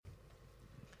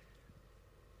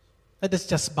Let us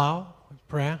just bow with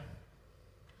prayer.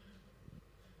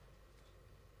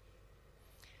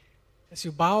 As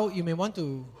you bow, you may want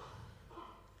to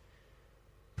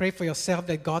pray for yourself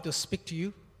that God will speak to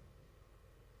you.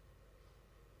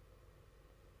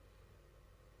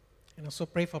 And also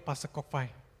pray for Pastor Kok Fai,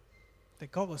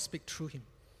 that God will speak through him.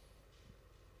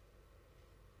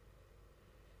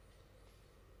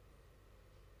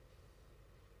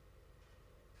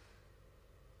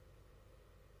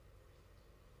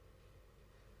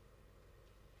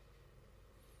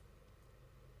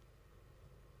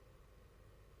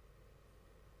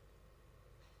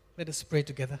 Let us pray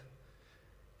together.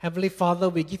 Heavenly Father,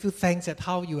 we give you thanks at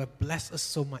how you have blessed us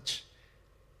so much.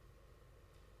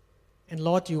 And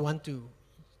Lord, you want to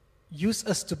use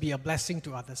us to be a blessing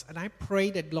to others. And I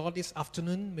pray that, Lord, this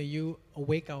afternoon, may you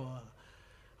awake our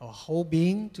whole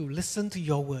being to listen to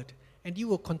your word. And you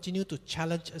will continue to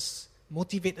challenge us,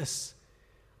 motivate us,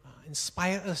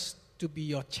 inspire us to be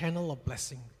your channel of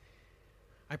blessing.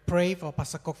 I pray for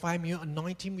Pastor Kok Fai, may you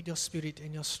anoint him with your spirit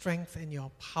and your strength and your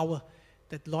power,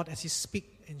 that, Lord, as he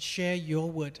speak and share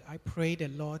your word, I pray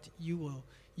that, Lord, you will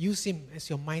use him as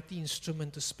your mighty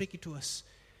instrument to speak it to us,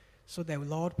 so that,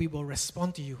 Lord, we will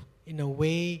respond to you in a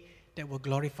way that will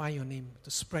glorify your name,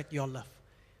 to spread your love.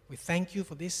 We thank you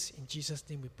for this. In Jesus'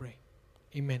 name we pray.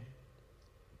 Amen.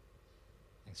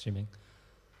 Thanks, Jimmy.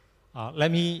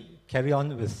 Let me carry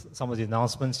on with some of the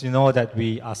announcements. You know that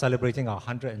we are celebrating our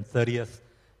 130th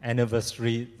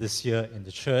anniversary this year in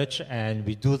the church, and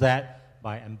we do that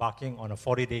by embarking on a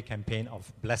 40-day campaign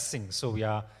of blessing. So we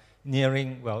are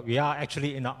we are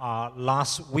actually in our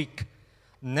last week.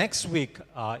 Next week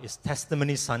is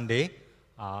Testimony Sunday.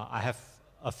 I have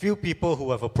a few people who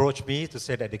have approached me to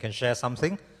say that they can share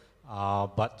something,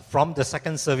 but from the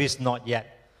second service, not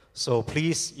yet. So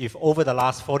please, if over the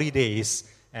last 40 days,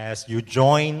 as you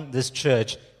join this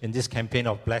church in this campaign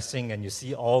of blessing and you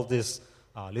see all these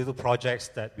little projects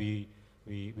that we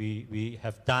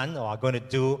have done or are going to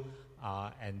do,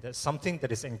 and there's something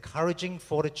that is encouraging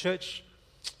for the church,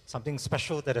 something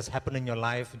special that has happened in your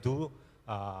life, do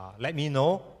let me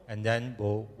know, and then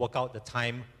we'll work out the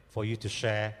time for you to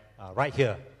share right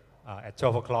here at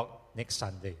 12 o'clock next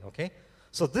Sunday, okay?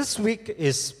 So this week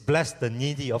is Bless the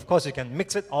Needy. Of course, you can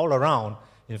mix it all around.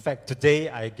 In fact, today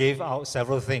I gave out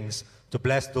several things to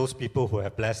bless those people who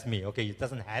have blessed me, okay? It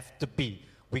doesn't have to be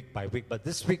week by week, but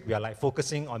this week we are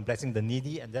focusing on blessing the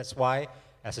needy, and that's why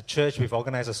as a church we've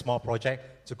organized a small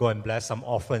project to go and bless some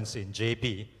orphans in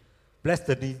JB. Bless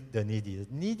the needy. The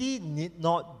needy need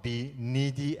not be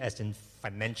needy as in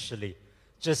financially.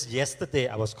 Just yesterday,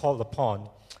 I was called upon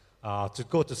to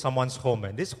go to someone's home,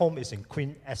 and this home is in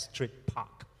Queen Astrid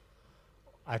Park.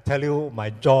 I tell you,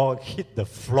 my jaw hit the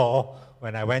floor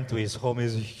when I went to his home.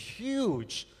 It's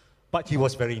huge, but he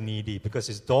was very needy because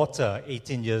his daughter,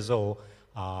 18 years old,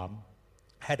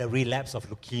 had a relapse of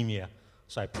leukemia.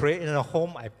 So I prayed in her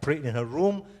home, I prayed in her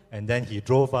room, and then he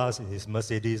drove us in his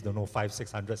Mercedes, 500,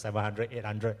 600, 700,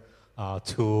 800,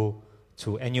 to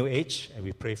NUH, and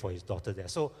we prayed for his daughter there.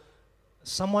 So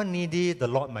someone needy, the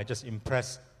Lord might just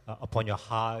impress upon your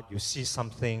heart. You see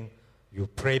something, you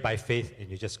pray by faith, and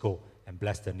you just go and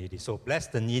bless the needy. So bless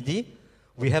the needy.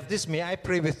 We have this, may I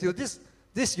pray with you?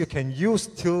 This you can use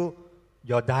till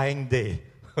your dying day,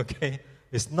 okay?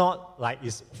 It's not like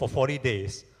it's for 40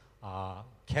 days.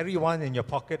 Carry one in your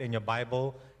pocket in your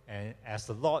Bible, and as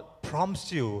the Lord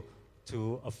prompts you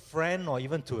to a friend or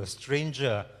even to a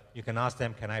stranger, you can ask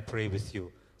them, can I pray with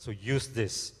you? So use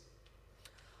this.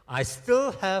 I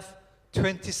still have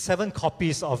 27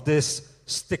 copies of this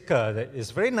sticker that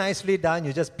is very nicely done.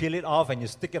 You just peel it off and you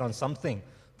stick it on something.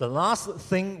 The last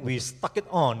thing we stuck it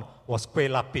on was kueh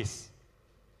lapis.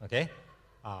 Okay?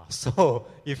 So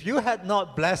if you had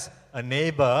not blessed a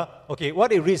neighbor, okay,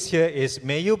 what it reads here is,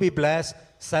 may you be blessed,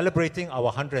 celebrating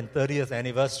our 130th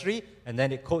anniversary, and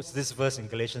then it quotes this verse in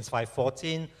Galatians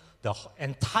 5:14. The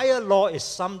entire law is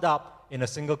summed up in a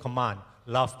single command: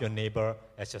 love your neighbor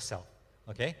as yourself.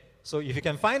 Okay? So if you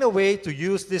can find a way to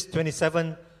use these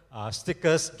 27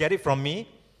 stickers, get it from me,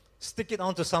 stick it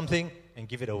onto something, and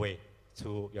give it away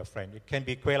to your friend. It can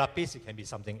be kueh lapis, it can be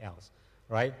something else,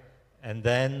 right? And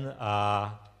then,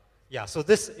 so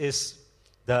this is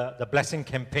the blessing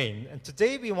campaign. And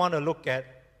today we want to look at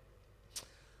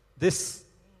this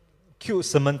cute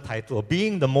sermon title,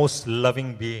 Being the Most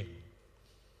Loving Being.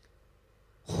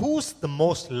 Who's the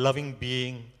most loving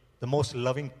being, the most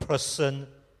loving person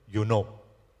you know?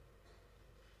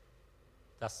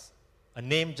 Does a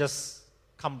name just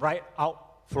come right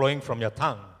out flowing from your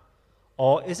tongue?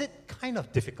 Or is it kind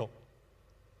of difficult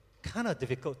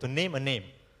to name a name?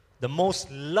 The most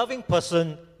loving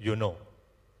person you know.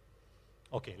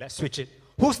 Okay, let's switch it.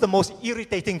 Who's the most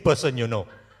irritating person you know?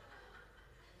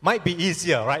 Might be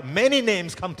easier, right? Many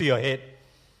names come to your head.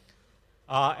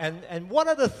 And what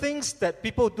are the things that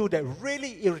people do that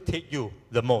really irritate you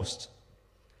the most?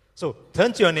 So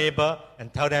turn to your neighbor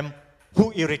and tell them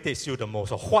who irritates you the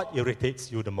most or what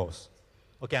irritates you the most.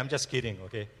 Okay, I'm just kidding,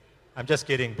 okay? I'm just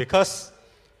kidding because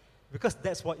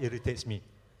that's what irritates me.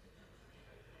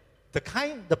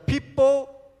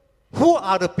 Who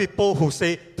are the people who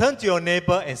say, turn to your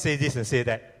neighbor and say this and say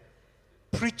that?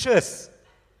 Preachers.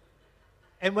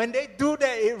 And when they do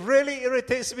that, it really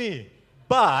irritates me.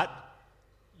 But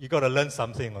you got to learn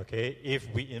something, okay?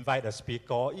 If we invite a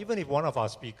speaker, or even if one of our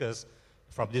speakers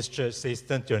from this church says,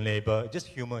 turn to your neighbor, just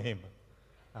humor him.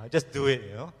 Just do it,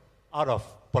 out of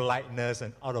politeness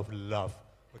and out of love.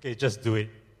 Okay, just do it.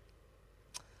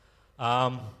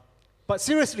 But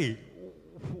seriously,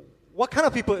 what kind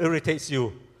of people irritates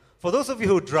you? For those of you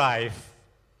who drive,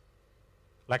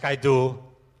 like I do,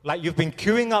 like you've been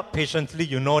queuing up patiently,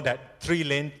 you know that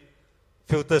 3-lane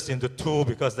filters into 2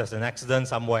 because there's an accident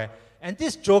somewhere. And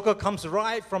this joker comes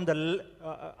right from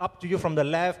up to you from the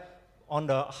left on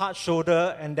the hard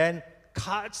shoulder and then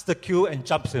cuts the queue and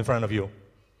jumps in front of you.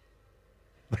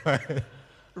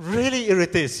 Really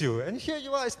irritates you. And here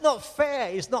you are, it's not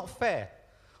fair, it's not fair.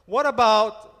 What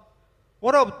about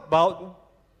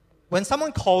when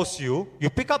someone calls you, you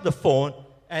pick up the phone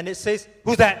and it says,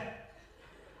 who's that?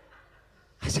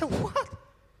 I said, what?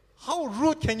 How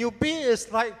rude can you be?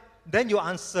 It's like, then you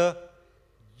answer,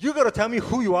 you got to tell me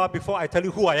who you are before I tell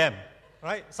you who I am,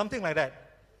 right? Something like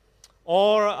that.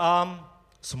 Or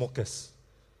smokers.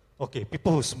 Okay,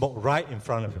 people who smoke right in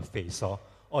front of your face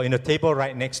or in a table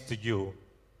right next to you.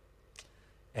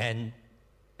 And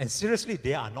seriously,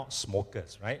 they are not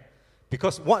smokers, right?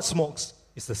 Because what smokes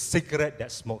is the cigarette that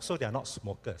smokes, so they are not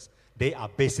smokers. They are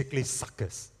basically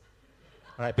suckers,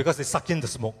 right? Because they suck in the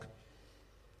smoke.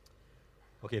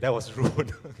 Okay, that was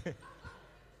rude.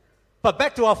 But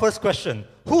back to our first question.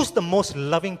 Who's the most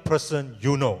loving person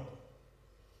you know?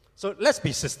 So let's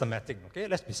be systematic, okay?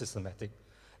 Let's be systematic.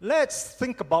 Let's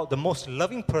think about the most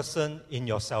loving person in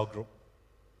your cell group.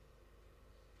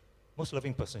 Most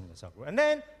loving person in your cell group. And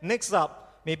then next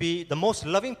up, maybe the most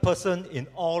loving person in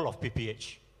all of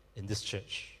PPH in this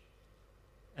church.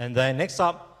 And then next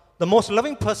up, the most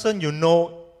loving person you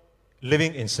know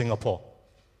living in Singapore.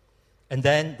 And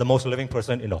then the most loving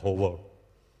person in the whole world.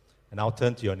 And I'll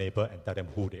turn to your neighbor and tell them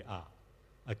who they are.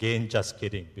 Again, just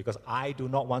kidding, because I do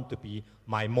not want to be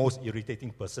my most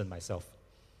irritating person myself.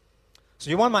 So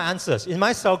you want my answers. In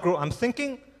my cell group, I'm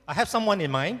thinking, I have someone in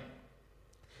mind.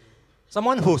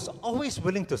 Someone who's always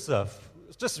willing to serve,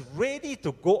 just ready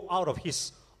to go out of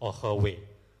his or her way.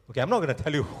 Okay, I'm not going to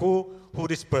tell you who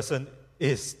this person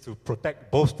is to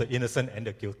protect both the innocent and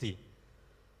the guilty.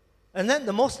 And then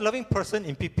the most loving person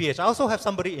in PPH, I also have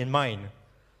somebody in mind.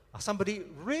 Somebody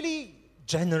really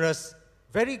generous,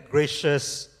 very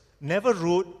gracious, never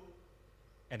rude,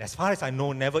 and as far as I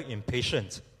know, never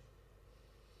impatient.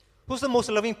 Who's the most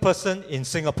loving person in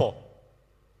Singapore?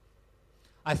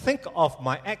 I think of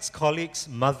my ex-colleague's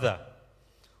mother,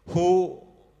 who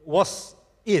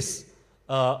is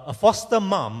a foster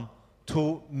mom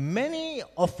to many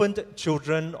orphaned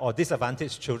children or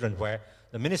disadvantaged children, where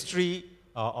the Ministry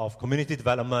of Community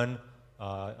Development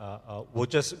will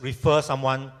just refer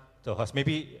someone to her.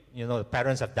 Maybe the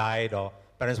parents have died, or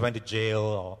parents went to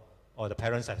jail, or the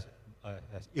parents has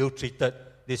ill-treated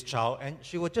this child, and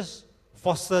she would just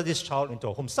foster this child into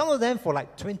a home. Some of them for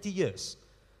like 20 years.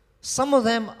 Some of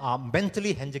them are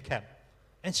mentally handicapped,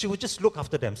 and she would just look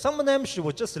after them. Some of them she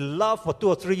would just love for 2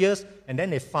 or 3 years, and then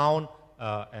they found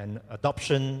an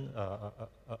adoption,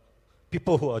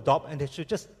 people who adopt, and they should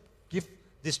just give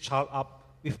this child up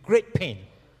with great pain.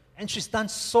 And she's done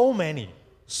so many,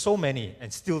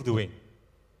 and still doing.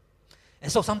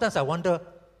 And so sometimes I wonder,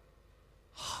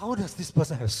 how does this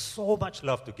person have so much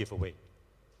love to give away?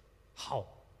 How?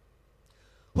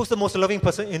 Who's the most loving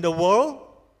person in the world?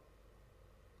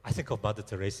 I think of Mother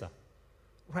Teresa.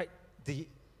 Right?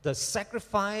 The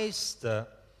sacrifice, the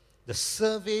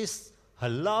service, her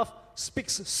love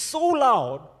speaks so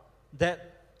loud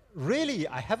that really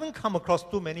I haven't come across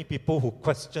too many people who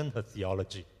question her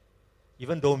theology.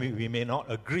 Even though we may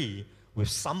not agree with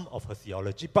some of her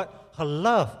theology, but her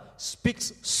love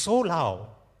speaks so loud.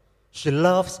 She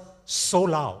loves so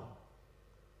loud.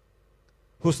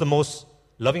 Who's the most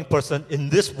loving person in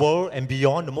this world and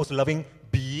beyond, the most loving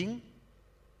being?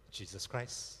 Jesus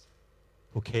Christ,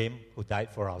 who came, who died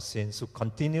for our sins, who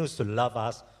continues to love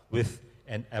us with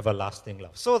an everlasting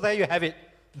love. So there you have it,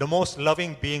 the most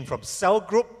loving being from cell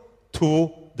group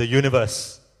to the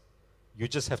universe. You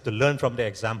just have to learn from the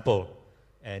example,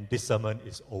 and this sermon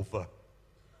is over.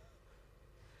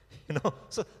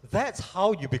 So that's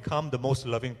how you become the most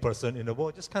loving person in the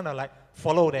world. Just kind of like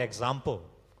follow the example.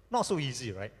 Not so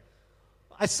easy, right?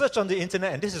 I searched on the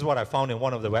internet, and this is what I found in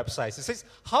one of the websites. It says,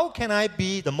 how can I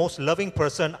be the most loving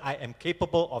person I am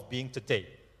capable of being today?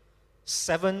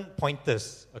 7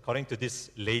 pointers, according to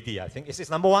this lady, I think. It says,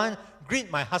 number 1,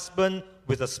 greet my husband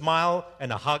with a smile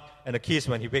and a hug and a kiss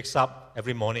when he wakes up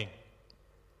every morning.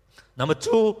 Number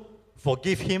 2,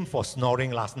 forgive him for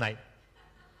snoring last night.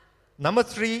 Number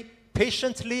 3,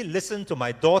 patiently listen to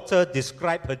my daughter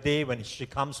describe her day when she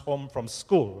comes home from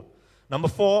school. Number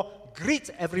 4, greet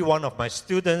every one of my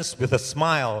students with a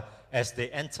smile as they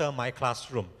enter my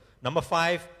classroom. Number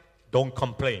 5, don't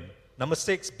complain. Number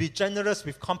 6, be generous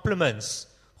with compliments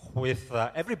with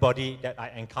everybody that I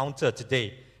encounter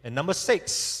today. And number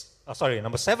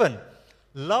 7,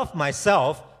 love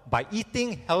myself by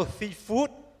eating healthy food,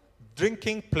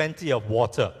 drinking plenty of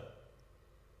water.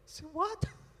 Say, what?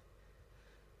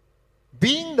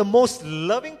 Being the most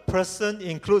loving person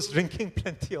includes drinking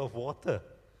plenty of water.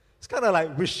 It's kind of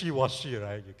like wishy-washy,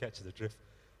 right? You catch the drift.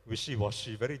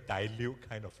 Wishy-washy, very dilute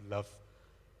kind of love.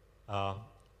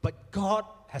 But God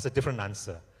has a different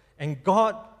answer. And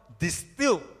God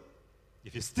distilled,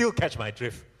 if you still catch my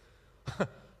drift,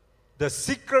 the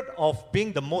secret of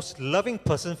being the most loving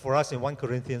person for us in 1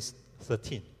 Corinthians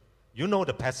 13. You know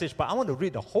the passage, but I want to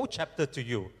read the whole chapter to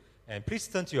you. And please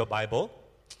turn to your Bible.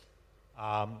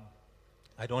 I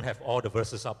don't have all the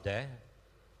verses up there.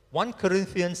 1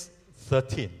 Corinthians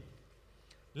 13.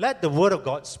 Let the Word of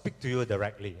God speak to you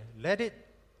directly.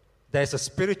 There's a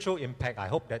spiritual impact. I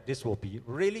hope that this will be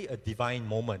really a divine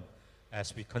moment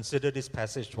as we consider this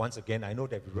passage once again. I know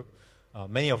that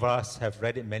many of us have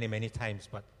read it many, many times,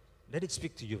 but let it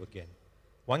speak to you again.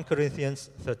 1 Corinthians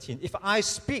 13. If I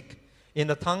speak in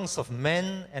the tongues of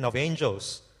men and of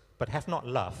angels, but have not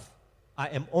love, I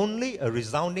am only a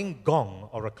resounding gong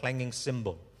or a clanging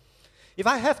cymbal. If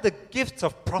I have the gift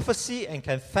of prophecy and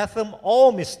can fathom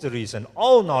all mysteries and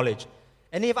all knowledge,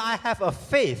 and if I have a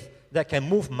faith that can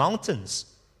move mountains,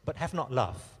 but have not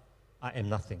love, I am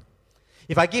nothing.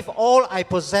 If I give all I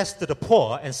possess to the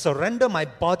poor and surrender my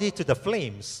body to the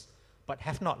flames, but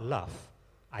have not love,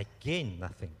 I gain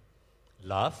nothing.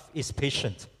 Love is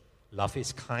patient. Love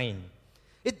is kind.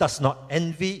 It does not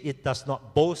envy. It does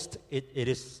not boast. It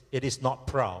is not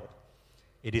proud.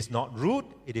 It is not rude.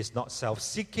 It is not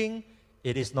self-seeking.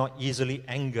 It is not easily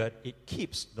angered. It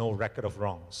keeps no record of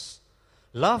wrongs.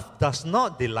 Love does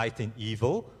not delight in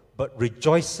evil, but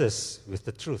rejoices with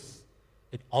the truth.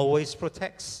 It always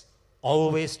protects,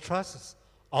 always trusts,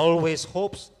 always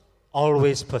hopes,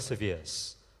 always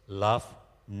perseveres. Love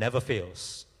never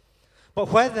fails. But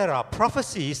where there are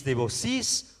prophecies, they will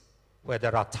cease. Where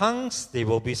there are tongues, they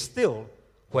will be still.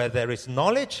 Where there is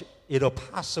knowledge, it will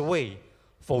pass away.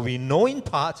 For we know in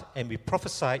part and we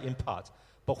prophesy in part.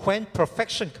 But when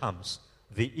perfection comes,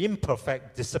 the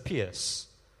imperfect disappears.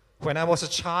 When I was a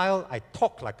child, I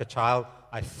talked like a child.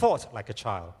 I thought like a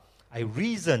child. I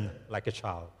reasoned like a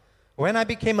child. When I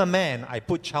became a man, I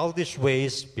put childish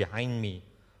ways behind me.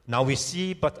 Now we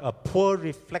see but a poor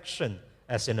reflection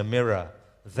as in a mirror.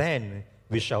 Then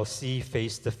we shall see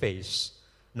face to face.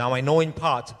 Now I know in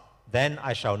part, then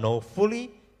I shall know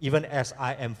fully, even as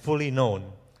I am fully known.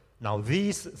 Now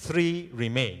these three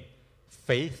remain: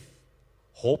 faith,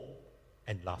 hope,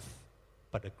 and love.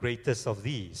 But the greatest of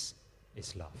these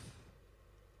is love.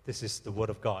 This is the Word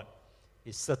of God.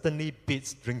 It certainly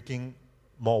beats drinking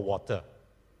more water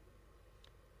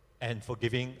and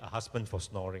forgiving a husband for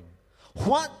snoring.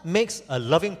 What makes a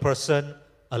loving person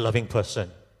a loving person?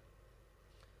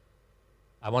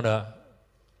 I want to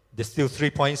distill 3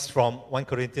 points from 1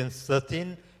 Corinthians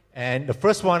 13. And the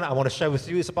first one I want to share with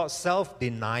you is about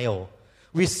self-denial.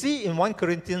 We see in 1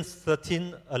 Corinthians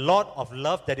 13 a lot of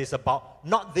love that is about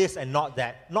not this and not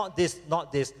that, not this,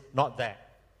 not this, not that.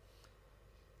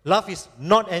 Love is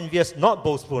not envious, not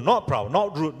boastful, not proud,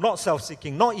 not rude, not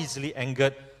self-seeking, not easily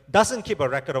angered, doesn't keep a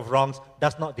record of wrongs,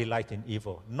 does not delight in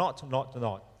evil. Not.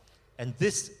 And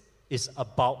this is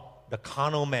about the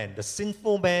carnal man, the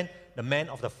sinful man, the man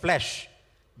of the flesh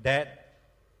that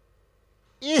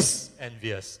is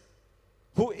envious,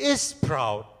 who is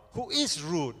proud, who is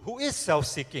rude, who is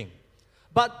self-seeking.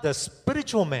 But the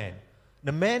spiritual man,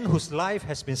 the man whose life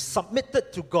has been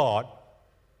submitted to God,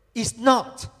 is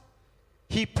not.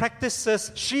 She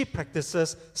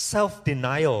practices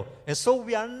self-denial. And so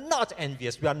we are not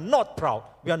envious, we are not proud,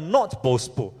 we are not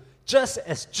boastful, just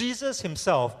as Jesus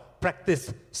himself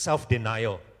practiced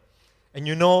self-denial. And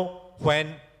you know,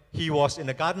 when he was in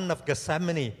the Garden of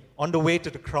Gethsemane on the way to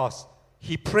the cross,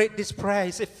 he prayed this prayer.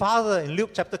 He said, Father, in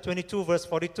Luke chapter 22, verse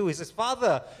 42, he says,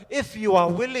 Father, if you are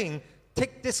willing,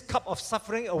 take this cup of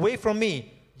suffering away from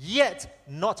me, yet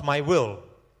not my will,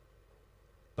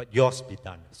 but yours be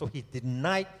done. So he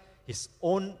denied his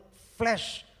own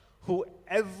flesh, who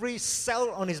every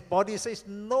cell on his body says,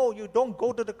 no, you don't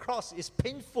go to the cross. It's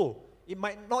painful. It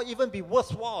might not even be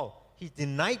worthwhile. He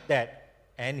denied that,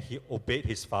 and he obeyed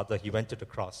his Father. He went to the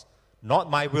cross. Not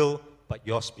my will, but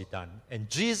yours be done. And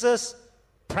Jesus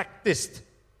practiced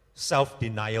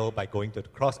self-denial by going to the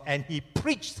cross, and he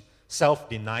preached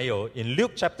self-denial. In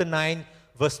Luke chapter 9,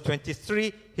 verse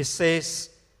 23, he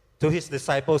says to his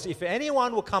disciples, if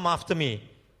anyone will come after me,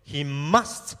 he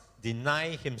must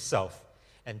deny himself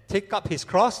and take up his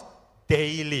cross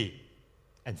daily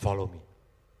and follow me.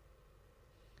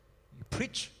 He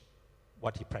preached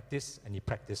what he practiced, and he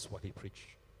practiced what he preached.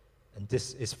 And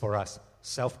this is for us,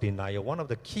 self-denial, one of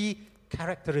the key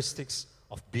characteristics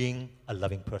of being a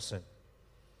loving person.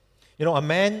 You know, a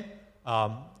man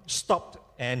stopped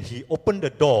and he opened the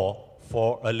door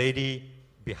for a lady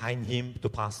behind him to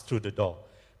pass through the door.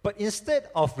 But instead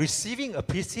of receiving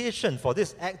appreciation for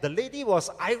this act, the lady was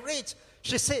irate.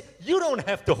 She said, you don't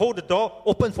have to hold the door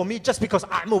open for me just because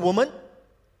I'm a woman.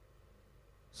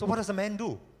 So what does a man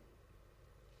do?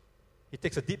 He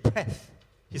takes a deep breath.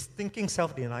 He's thinking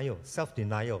self-denial.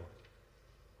 I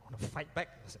want to fight back.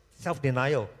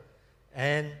 Self-denial.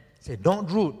 And say,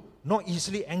 not rude, not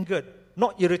easily angered,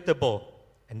 not irritable.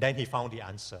 And then he found the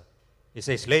answer. He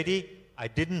says, lady, I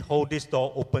didn't hold this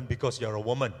door open because you're a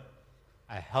woman.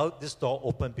 I held this door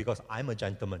open because I'm a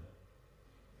gentleman.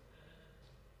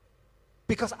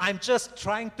 Because I'm just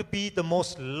trying to be the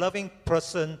most loving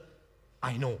person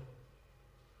I know.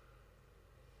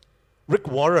 Rick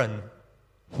Warren,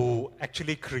 who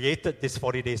actually created this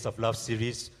 40 Days of Love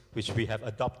series, which we have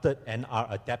adopted and are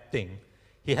adapting,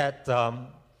 he had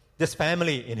this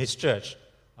family in his church.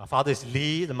 Father is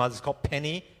Lee, the mother is called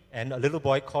Penny, and a little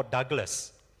boy called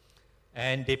Douglas.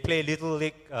 And they play Little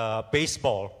League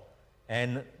baseball.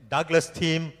 And Douglas'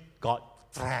 team got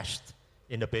thrashed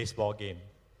in the baseball game.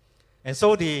 And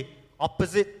so the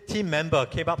opposite team member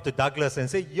came up to Douglas and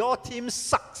said, your team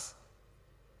sucks.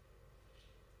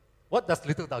 What does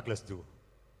little Douglas do?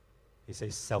 He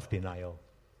says, self-denial.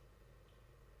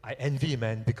 I envy,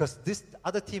 man, because this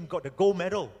other team got the gold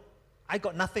medal. I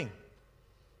got nothing.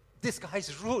 This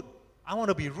guy's rude. I want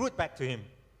to be rude back to him.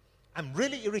 I'm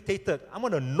really irritated. I'm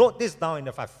going to note this down, and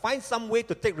if I find some way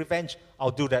to take revenge,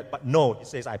 I'll do that. But no, he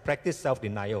says, I practice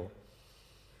self-denial.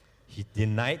 He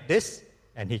denied this,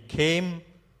 and he came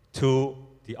to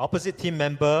the opposite team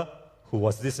member, who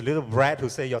was this little brat who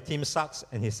said, your team sucks,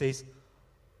 and he says,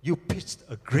 you pitched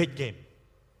a great game.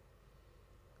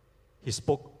 He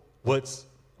spoke words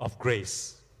of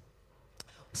grace.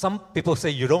 Some people say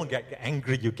you don't get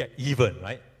angry, you get even,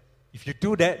 right? If you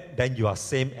do that, then you are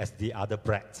same as the other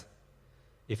brat.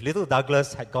 If little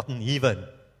Douglas had gotten even,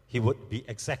 he would be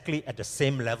exactly at the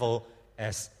same level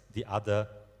as the other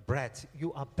brat.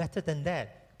 You are better than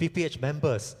that. PPH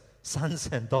members, sons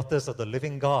and daughters of the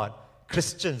living God,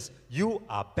 Christians, you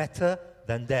are better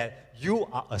than that. You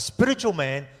are a spiritual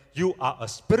man, you are a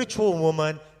spiritual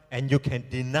woman, and you can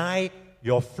deny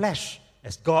your flesh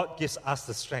as God gives us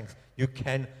the strength. You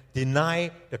can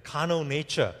deny the carnal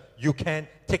nature. You can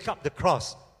take up the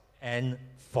cross and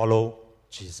follow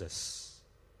Jesus.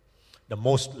 The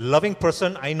most loving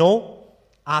person I know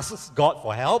asks God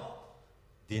for help,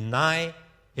 deny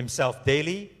himself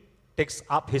daily, takes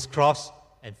up his cross,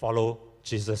 and follow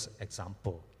Jesus'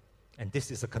 example. And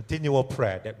this is a continual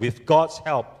prayer that with God's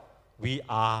help, we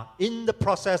are in the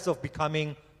process of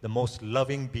becoming the most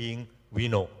loving being we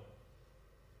know.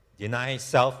 Deny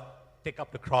self, take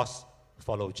up the cross,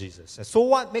 follow Jesus. And so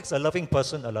what makes a loving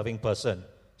person a loving person?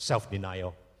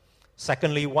 Self-denial.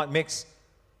 Secondly, what makes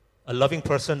a loving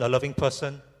person a loving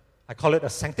person? I call it a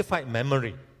sanctified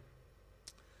memory.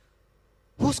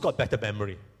 Who's got better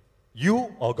memory?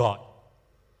 You or God?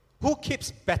 Who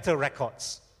keeps better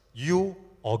records? You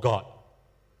or God?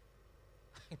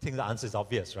 I think the answer is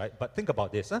obvious, right? But think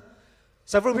about this.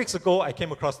 Several weeks ago, I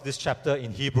came across this chapter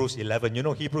in Hebrews 11. You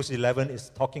know, Hebrews 11 is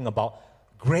talking about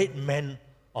great men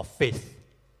of faith.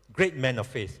 Great men of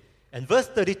faith. And verse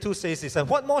 32 says this, and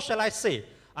what more shall I say?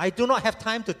 I do not have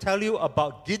time to tell you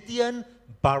about Gideon,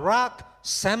 Barak,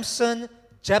 Samson,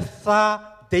 Jephthah,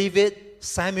 David,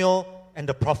 Samuel, and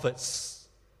the prophets.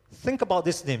 Think about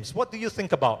these names. What do you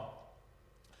think about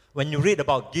when you read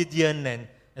about Gideon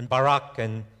and Barak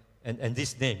and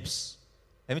these names?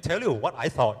 Let me tell you what I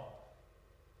thought.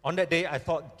 On that day, I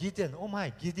thought, Gideon, oh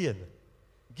my, Gideon.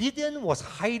 Gideon was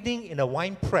hiding in a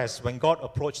wine press when God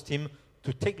approached him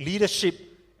to take leadership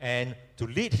and to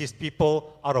lead his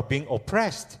people out of being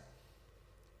oppressed.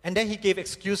 And then he gave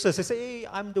excuses. He said, hey,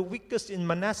 I'm the weakest in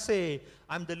Manasseh.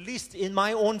 I'm the least in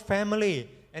my own family.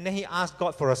 And then he asked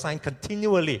God for a sign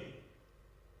continually.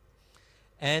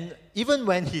 And even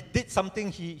when he did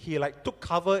something, he like took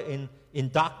cover in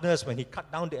darkness when he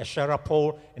cut down the Asherah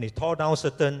pole and he tore down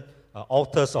certain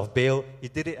altars of Baal. He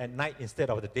did it at night instead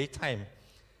of the daytime.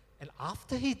 And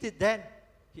after he did that,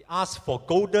 he asked for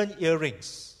golden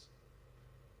earrings.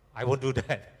 I won't do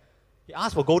that. He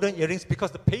asked for golden earrings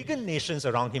because the pagan nations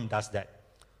around him does that.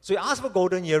 So he asked for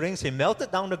golden earrings, he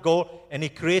melted down the gold, and he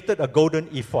created a golden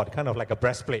ephod, kind of like a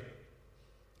breastplate.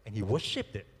 And he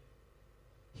worshipped it.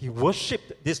 He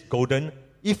worshipped this golden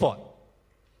ephod.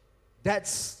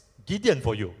 That's Gideon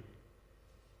for you.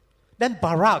 Then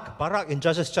Barak in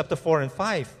Judges chapter 4 and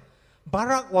 5.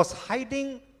 Barak was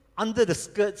hiding under the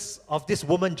skirts of this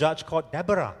woman judge called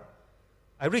Deborah.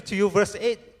 I read to you verse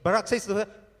 8. Barak says to her,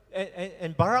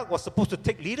 and Barak was supposed to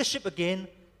take leadership again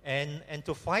and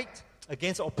to fight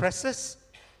against oppressors.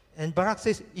 And Barak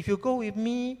says, if you go with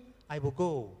me, I will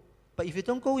go. But if you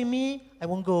don't go with me, I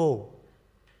won't go.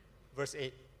 Verse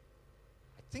 8.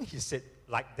 I think he said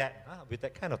like that, with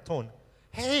that kind of tone.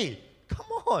 Hey, come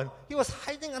on. He was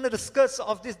hiding under the skirts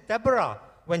of this Deborah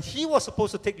when he was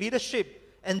supposed to take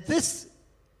leadership. And this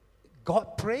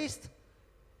God praised.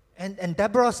 And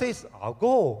Deborah says, I'll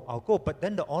go. But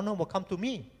then the honor will come to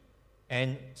me.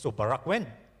 And so Barak went.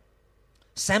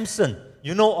 Samson,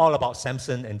 you know all about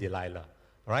Samson and Delilah,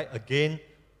 right? Again,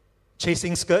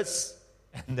 chasing skirts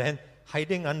and then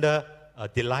hiding under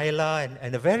Delilah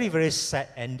and a very, very sad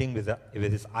ending with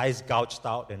his eyes gouged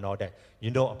out and all that.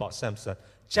 You know about Samson.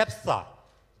 Jephthah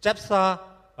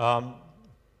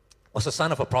was the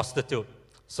son of a prostitute.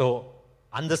 So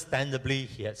understandably,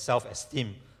 he had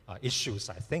self-esteem issues,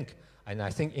 I think. And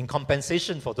I think in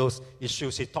compensation for those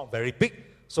issues, he talked very big.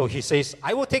 So he says,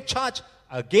 I will take charge.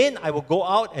 Again, I will go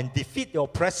out and defeat the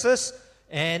oppressors.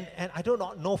 And I do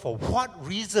not know for what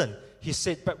reason he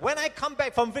said, but when I come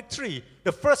back from victory,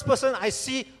 the first person I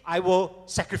see, I will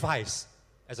sacrifice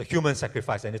as a human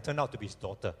sacrifice. And it turned out to be his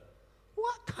daughter.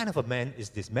 What kind of a man is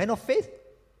this? Man of faith?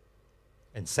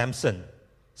 And Samson,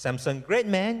 great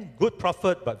man, good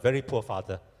prophet, but very poor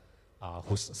father,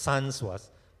 whose sons was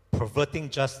perverting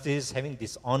justice, having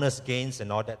dishonest gains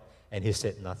and all that, and he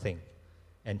said nothing.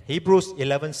 And Hebrews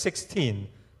 11:16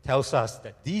 tells us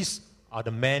that these are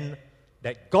the men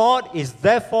that God is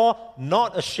therefore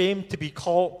not ashamed to be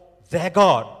called their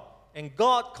God. And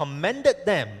God commended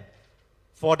them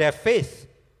for their faith.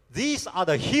 These are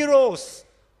the heroes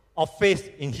of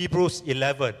faith in Hebrews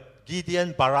 11.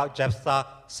 Gideon, Barak, Jephthah,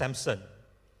 Samson.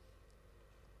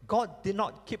 God did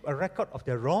not keep a record of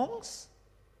their wrongs.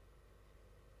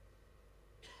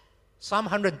 Psalm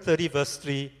 130 verse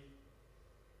 3,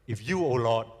 if you, O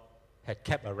Lord, had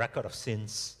kept a record of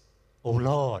sins, O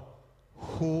Lord,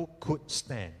 who could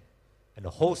stand? And the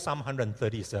whole Psalm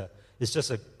 130 is just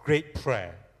a great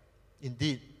prayer.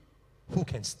 Indeed, who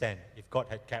can stand if God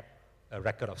had kept a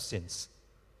record of sins?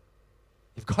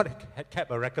 If God had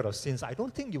kept a record of sins, I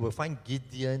don't think you will find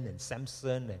Gideon and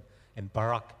Samson and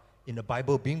Barak in the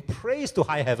Bible being praised to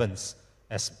high heavens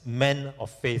as men of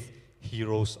faith,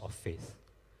 heroes of faith.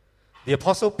 The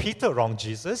Apostle Peter wronged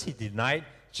Jesus. He denied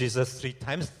Jesus 3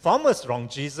 times. Thomas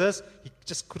wronged Jesus. He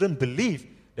just couldn't believe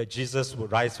that Jesus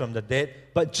would rise from the dead.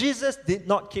 But Jesus did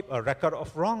not keep a record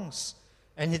of wrongs.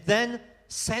 And he then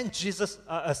sent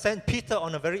Peter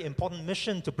on a very important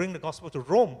mission to bring the gospel to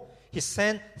Rome. He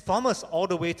sent Thomas all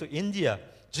the way to India.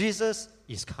 Jesus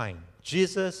is kind.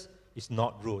 Jesus is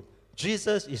not rude.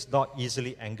 Jesus is not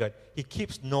easily angered. He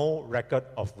keeps no record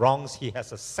of wrongs. He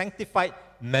has a sanctified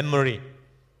memory.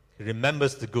 He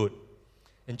remembers the good.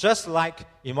 And just like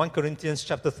in 1 Corinthians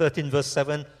chapter 13, verse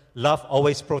 7, love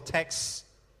always protects,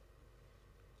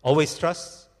 always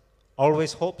trusts,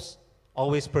 always hopes,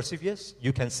 always perseveres.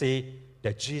 You can say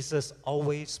that Jesus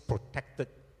always protected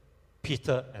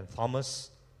Peter and Thomas,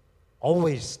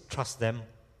 always trusts them,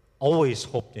 always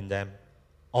hoped in them,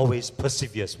 always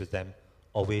perseveres with them,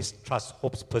 always trusts,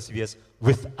 hopes, perseveres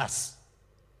with us.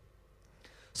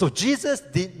 So Jesus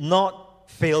did not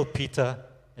fail Peter,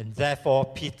 and therefore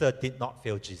Peter did not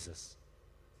fail Jesus.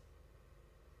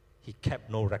 He kept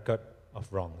no record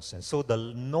of wrongs. And so the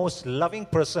most loving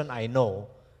person I know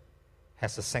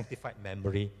has a sanctified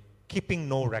memory, keeping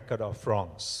no record of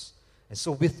wrongs. And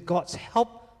so with God's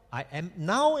help, I am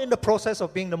now in the process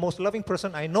of being the most loving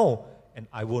person I know, and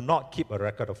I will not keep a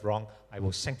record of wrong. I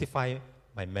will sanctify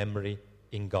my memory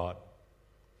in God.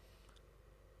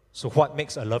 So what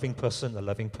makes a loving person a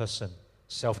loving person?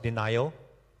 Self-denial,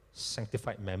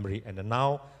 sanctified memory, and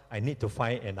now I need to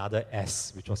find another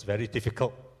S, which was very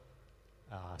difficult.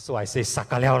 So I say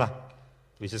sakaliao lah,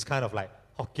 which is kind of like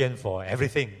Hokkien for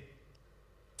everything.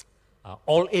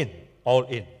 All in, all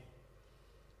in.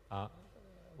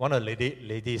 One of the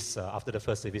ladies after the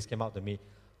first service came out to me.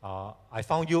 I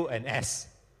found you an S.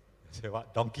 I said,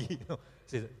 what, donkey?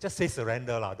 Said, just say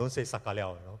surrender lah, don't say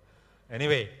sakaliao.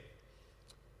 Anyway,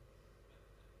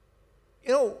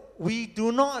 we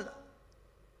do not,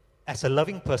 as a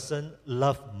loving person,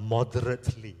 love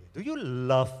moderately. Do you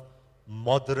love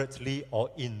moderately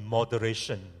or in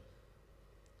moderation?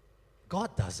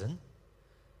 God doesn't.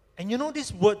 And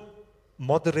this word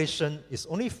moderation is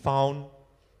only found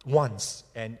once,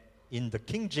 and in the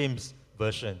King James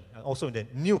Version, and also in the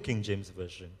New King James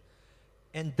Version.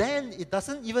 And then it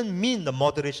doesn't even mean the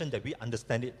moderation that we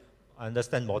understand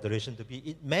moderation to be.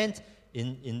 It meant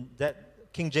in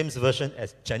that King James Version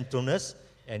as gentleness,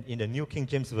 and in the New King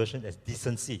James Version as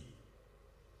decency.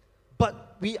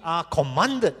 But we are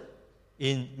commanded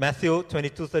in Matthew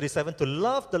 22:37 to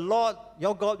love the Lord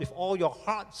your God with all your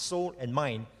heart, soul, and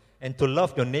mind, and to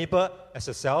love your neighbor as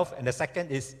yourself. And the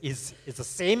second is the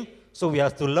same. So we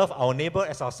have to love our neighbor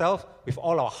as ourselves with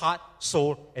all our heart,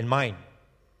 soul, and mind.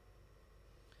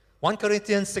 1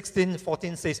 Corinthians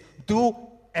 16:14 says, do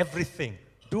everything,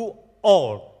 do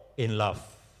all in love.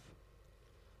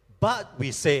 But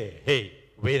we say, hey,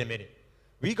 wait a minute.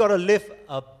 We got to live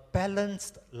a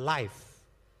balanced life.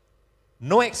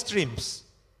 No extremes,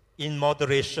 in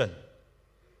moderation.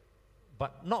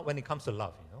 But not when it comes to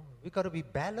love, We got to be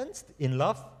balanced in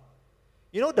love.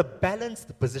 The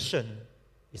balanced position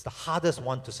is the hardest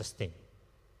one to sustain.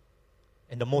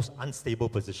 And the most unstable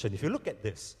position. If you look at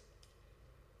this,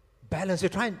 balance, you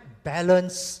try and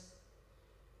balance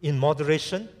in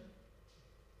moderation.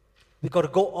 We got to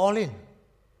go all in.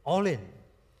 All in.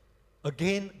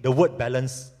 Again, the word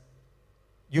balance,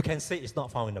 you can say it's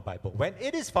not found in the Bible. When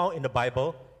it is found in the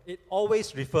Bible, it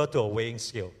always refers to a weighing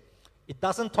scale. It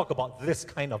doesn't talk about this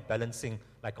kind of balancing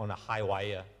like on a high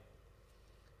wire.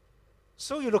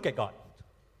 So you look at God.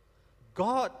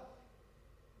 God,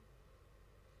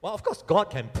 well, of course,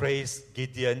 God can praise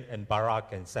Gideon and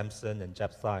Barak and Samson and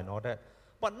Jephthah and all that,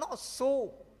 but not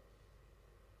so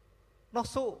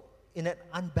in an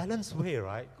unbalanced way,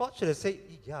 right? God should have said,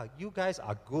 yeah, you guys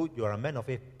are good, you are a man of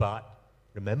faith, but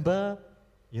remember,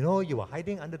 you were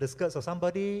hiding under the skirts of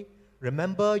somebody.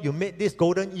 Remember, you made this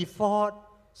golden ephod,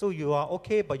 so you are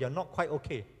okay, but you're not quite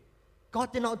okay.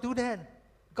 God did not do that.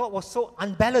 God was so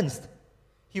unbalanced.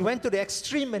 He went to the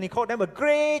extreme and he called them a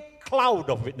great cloud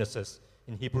of witnesses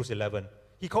in Hebrews 11.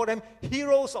 He called them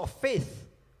heroes of faith.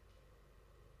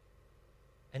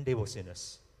 And they were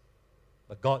sinners.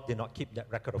 But God did not keep that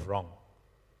record of wrong.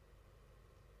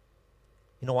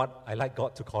 You know what? I like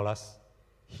God to call us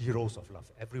heroes of love.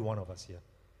 Every one of us here.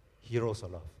 Heroes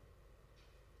of love.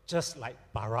 Just like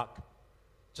Barak.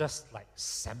 Just like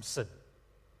Samson.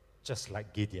 Just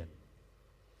like Gideon.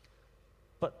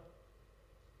 But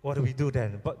what do we do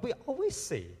then? But we always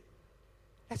say,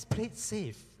 let's play it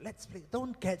safe.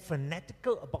 Don't get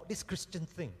fanatical about this Christian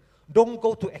thing. Don't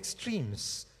go to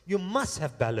extremes. You must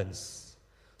have balance.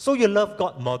 So you love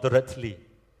God moderately.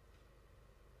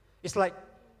 It's like,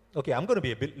 okay, I'm going to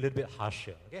be a little bit harsh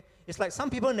here. Okay? It's like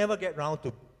some people never get around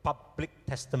to public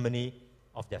testimony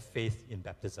of their faith in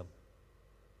baptism.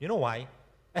 You know why?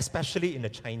 Especially in the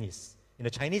Chinese. In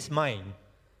the Chinese mind,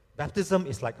 baptism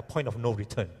is like a point of no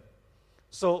return.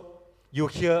 So you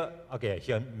hear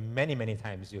many, many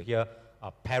times, you hear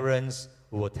parents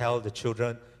who will tell the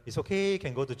children, it's okay, you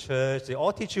can go to church, they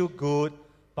all teach you good,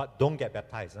 but don't get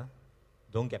baptized. Huh?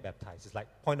 Don't get baptized. It's like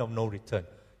point of no return.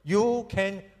 You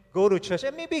can go to church,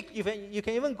 and maybe you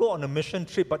can even go on a mission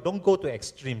trip, but don't go to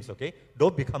extremes, okay?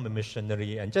 Don't become a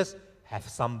missionary, and just have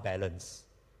some balance.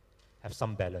 Have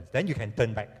some balance. Then you can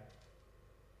turn back.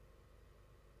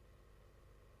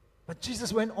 But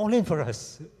Jesus went all in for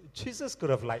us. Jesus could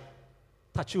have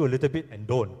touched you a little bit and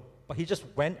don't. But he just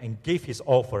went and gave his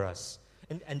all for us.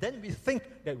 And then we think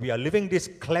that we are living this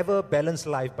clever, balanced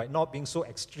life by not being so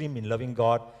extreme in loving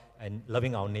God and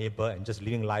loving our neighbor and just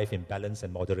living life in balance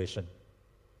and moderation.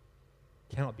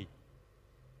 Cannot be.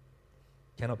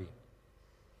 Cannot be.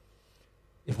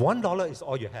 If $1 is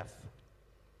all you have,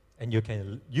 and you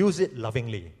can use it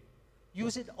lovingly,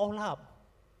 use it all up.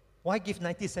 Why give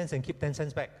 90 cents and keep 10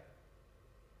 cents back?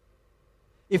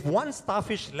 If one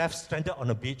starfish left stranded on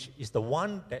a beach is the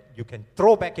one that you can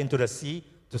throw back into the sea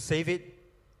to save it,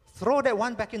 throw that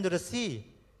one back into the sea.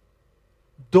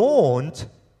 Don't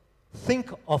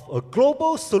think of a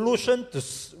global solution to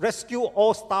rescue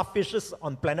all starfishes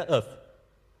on planet Earth,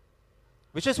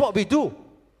 which is what we do.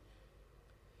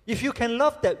 If you can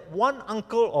love that one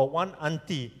uncle or one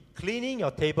auntie cleaning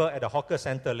your table at a hawker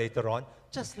center later on,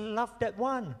 just love that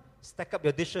one. Stack up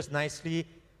your dishes nicely.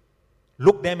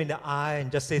 look them in the eye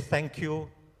and just say thank you.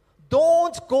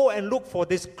 Don't go and look for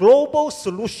this global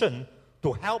solution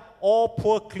to help all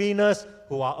poor cleaners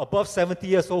who are above 70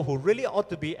 years old who really ought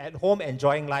to be at home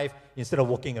enjoying life instead of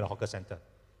working in a hawker center.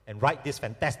 And write this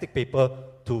fantastic paper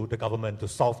to the government to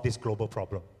solve this global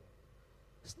problem.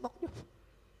 It's not your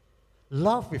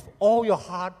love with all your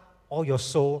heart, all your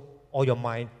soul, all your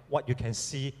mind, what you can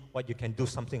see, what you can do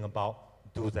something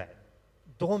about, do that.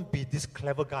 Don't be this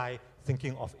clever guy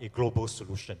thinking of a global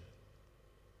solution.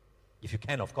 If you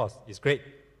can, of course, it's great.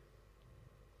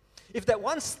 If that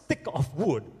one stick of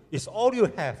wood is all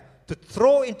you have to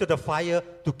throw into the fire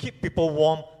to keep people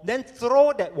warm, then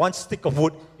throw that one stick of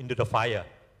wood into the fire.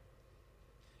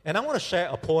 And I want to share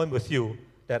a poem with you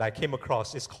that I came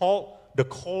across. It's called The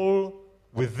Coal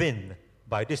Within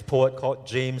by this poet called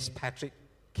James Patrick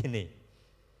Kinney.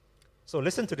 So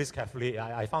listen to this carefully.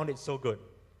 I found it so good.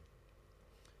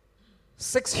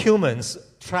 6 humans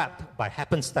trapped by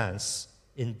happenstance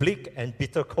in bleak and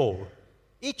bitter cold.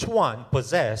 Each one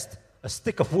possessed a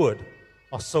stick of wood,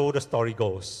 or so the story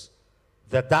goes.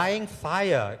 The dying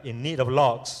fire in need of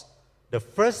logs, the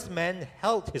first man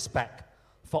held his back,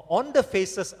 for on the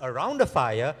faces around the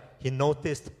fire, he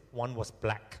noticed one was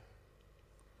black.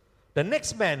 The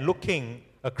next man, looking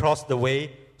across the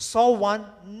way, saw one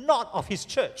not of his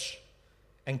church,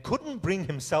 and couldn't bring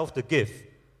himself to give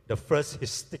the first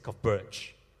his stick of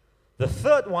birch. The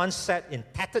third one sat in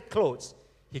tattered clothes.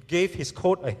 He gave his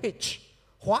coat a hitch.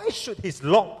 Why should his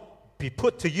log be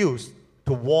put to use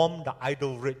to warm the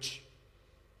idle rich?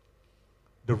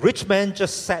 The rich man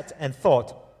just sat and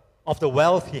thought of the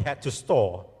wealth he had to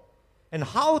store, and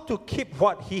how to keep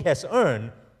what he has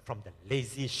earned from the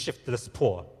lazy, shiftless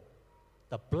poor.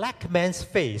 The black man's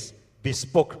face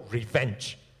bespoke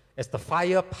revenge as the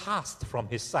fire passed from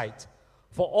his sight,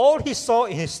 for all he saw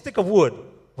in his stick of wood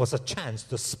was a chance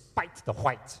to spite the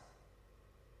white.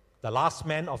 The last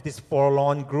man of this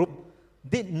forlorn group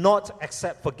did not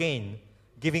accept for gain,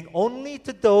 giving only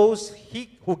to those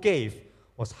who gave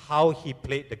was how he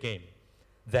played the game.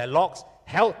 Their locks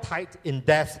held tight in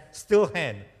death's still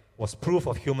hand was proof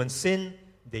of human sin.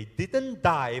 They didn't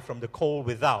die from the cold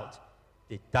without.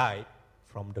 They died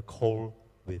from the cold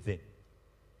within.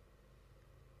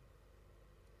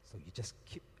 So you just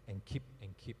keep and keep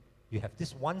and keep. You have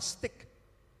this one stick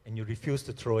and you refuse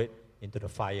to throw it into the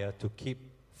fire to keep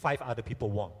 5 other people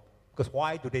warm. Because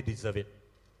why do they deserve it?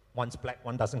 One's black,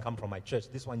 one doesn't come from my church,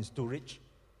 this one is too rich.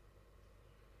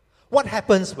 What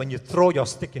happens when you throw your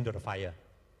stick into the fire?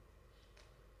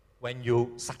 When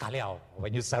you sakaliao,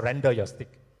 when you surrender your stick.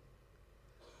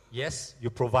 Yes, you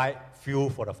provide fuel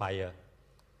for the fire,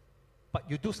 but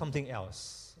you do something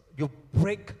else. You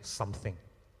break something.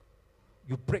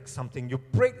 You break something. You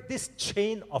break this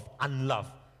chain of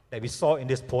unlove that we saw in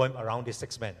this poem around these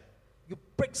 6 men. You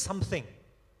break something.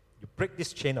 You break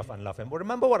this chain of unlove. And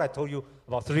remember what I told you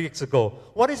about 3 weeks ago.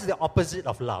 What is the opposite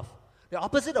of love? The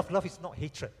opposite of love is not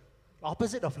hatred. The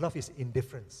opposite of love is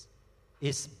indifference.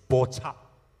 It's bocha.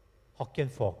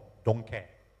 Hokkien for don't care.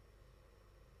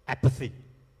 Apathy.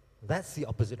 That's the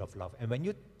opposite of love. And when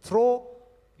you throw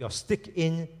your stick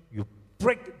in, you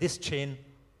break this chain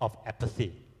of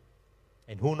apathy.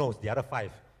 And who knows, the other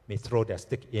 5 may throw their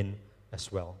stick in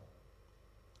as well.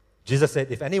 Jesus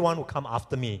said, if anyone will come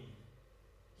after me,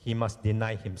 he must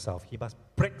deny himself. He must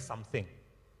break something.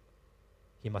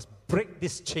 He must break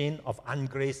this chain of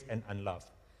ungrace and unlove.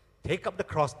 Take up the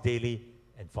cross daily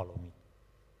and follow me.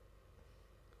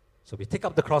 So we take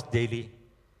up the cross daily.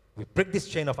 We break this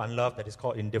chain of unlove that is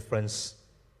called indifference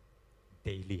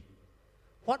daily.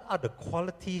 What are the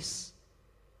qualities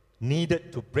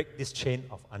needed to break this chain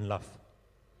of unlove?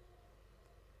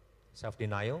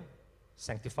 Self-denial,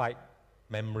 sanctified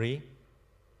memory,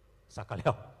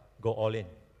 sakaliao, go all in.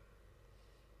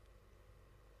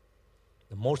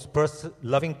 The most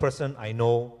loving person I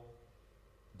know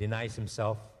denies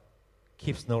himself,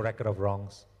 keeps no record of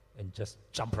wrongs, and just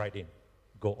jump right in,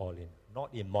 go all in. Not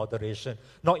in moderation,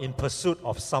 not in pursuit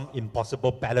of some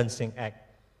impossible balancing act.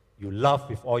 You love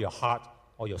with all your heart,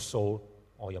 all your soul,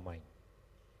 all your mind.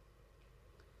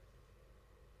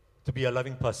 To be a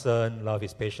loving person, love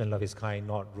is patient, love is kind,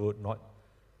 not rude, not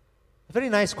very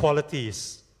nice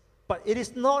qualities. But it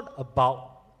is not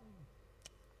about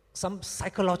some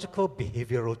psychological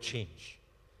behavioral change.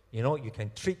 You know, you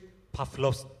can treat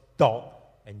Pavlov's dog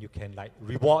and you can like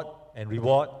reward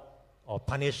or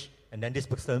punish, and then this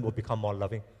person will become more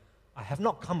loving. I have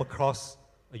not come across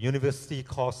a university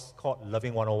course called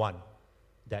Loving 101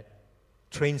 that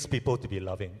trains people to be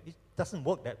loving. It doesn't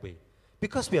work that way.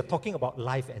 Because we are talking about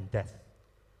life and death.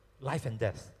 Life and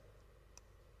death.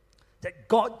 That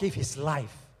God gave His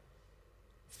life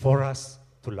for us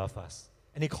to love us.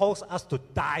 And he calls us to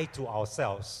die to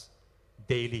ourselves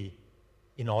daily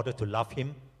in order to love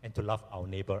him and to love our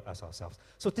neighbor as ourselves.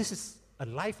 So this is a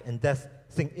life and death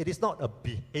thing. It is not a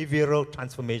behavioral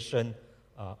transformation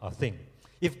thing.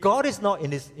 If God is not in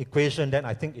this equation, then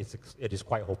I think it is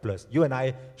quite hopeless. You and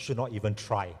I should not even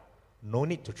try. No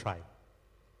need to try.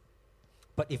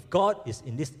 But if God is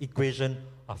in this equation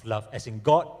of love, as in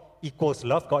God equals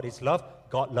love, God is love,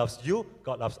 God loves you,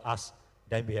 God loves us,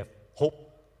 then we have hope.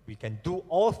 We can do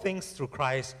all things through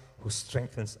Christ who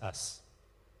strengthens us.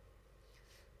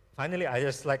 Finally, I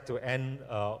just like to end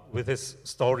with this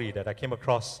story that I came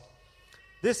across.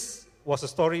 This was a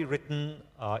story written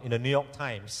in the New York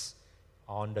Times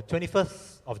on the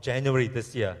 21st of January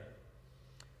this year.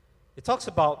 It talks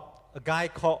about a guy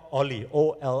called Ollie,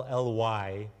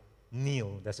 O-L-L-Y,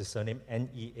 Neal, that's his surname,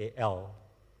 N-E-A-L.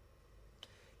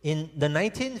 In the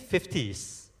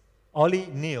 1950s, Ollie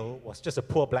Neal was just a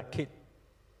poor black kid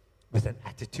with an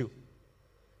attitude.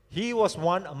 He was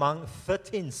one among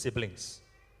 13 siblings,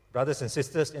 brothers and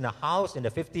sisters, in a house in the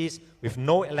 50s with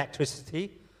no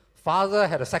electricity. Father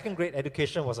had a second-grade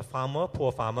education, was a farmer,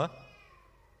 poor farmer.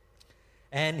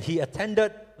 And he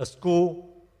attended a school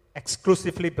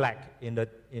exclusively black. In the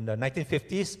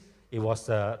 1950s, it was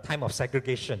a time of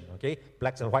segregation, okay?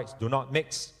 Blacks and whites do not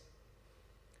mix.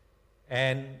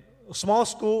 And small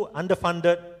school,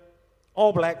 underfunded,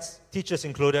 all blacks, teachers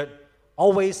included,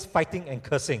 always fighting and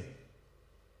cursing.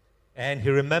 And he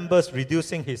remembers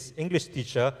reducing his English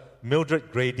teacher,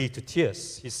 Mildred Grady, to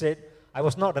tears. He said, "I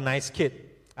was not a nice kid.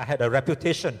 I had a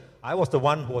reputation. I was the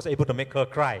one who was able to make her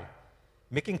cry."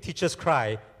 Making teachers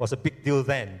cry was a big deal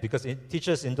then, because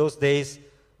teachers in those days,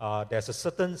 there's a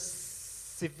certain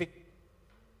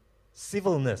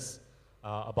civilness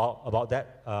about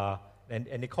that,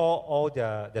 and they call all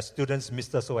their students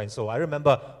Mr. So-and-so. I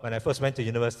remember when I first went to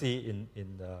university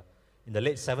in the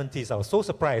late 70s, I was so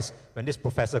surprised when this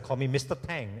professor called me Mr.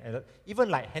 Tang, and even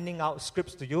like handing out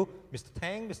scripts to you, Mr.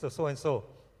 Tang, Mr. So-and-so.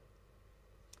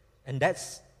 And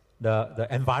that's the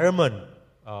environment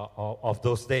of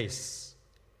those days.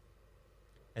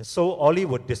 And so Ollie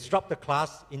would disrupt the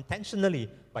class intentionally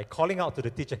by calling out to the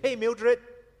teacher, "Hey, Mildred."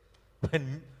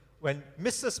 When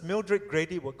Mrs. Mildred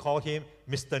Grady would call him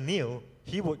Mr. Neal,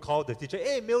 he would call the teacher,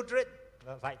 "Hey, Mildred."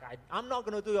 Like, "I'm not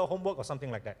going to do your homework," or something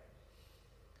like that.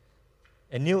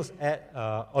 And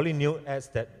Ollie Neal adds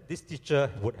that this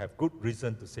teacher would have good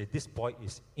reason to say this boy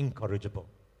is incorrigible,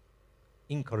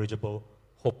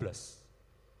 hopeless.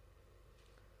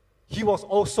 He was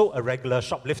also a regular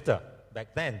shoplifter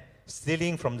back then,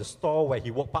 stealing from the store where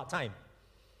he worked part-time.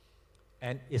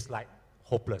 And it's like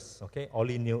hopeless, okay?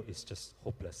 Ollie Neal is just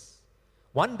hopeless.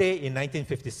 One day in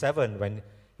 1957, when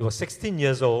he was 16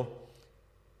 years old,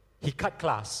 he cut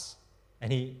class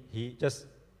and he just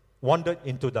wandered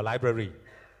into the library,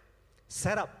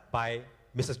 set up by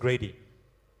Mrs. Grady,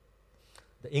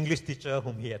 the English teacher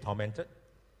whom he had tormented.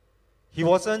 He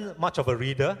wasn't much of a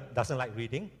reader, doesn't like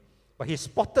reading, but he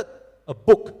spotted a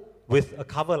book with a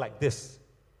cover like this.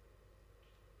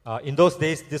 In those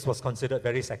days, this was considered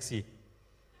very sexy.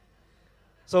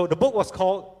 So the book was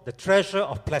called The Treasure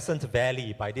of Pleasant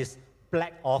Valley by this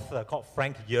black author called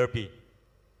Frank Yerby.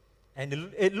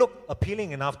 And it looked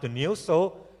appealing enough to Neal,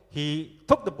 so he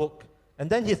took the book, and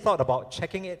then he thought about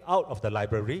checking it out of the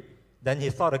library. Then he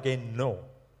thought again, no,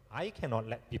 I cannot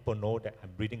let people know that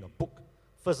I'm reading a book.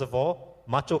 First of all,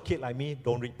 macho kid like me,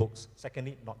 don't read books.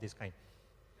 Secondly, not this kind.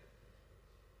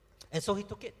 And so he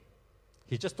took it.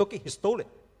 He just took it, he stole it.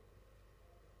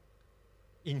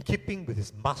 In keeping with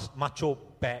his macho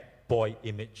bad boy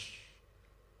image.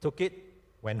 Took it,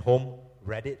 went home,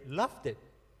 read it, loved it.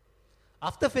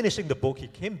 After finishing the book, he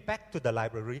came back to the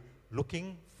library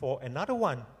looking for another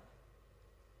one.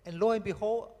 And lo and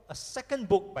behold, a second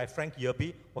book by Frank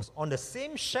Yerby was on the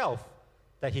same shelf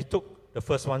that he took the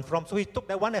first one from. So he took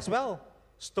that one as well,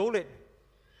 stole it.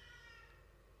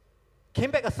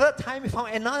 Came back a third time, he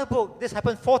found another book. This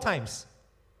happened 4 times.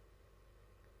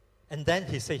 And then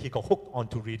he said he got hooked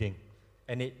onto reading.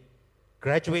 And it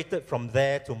graduated from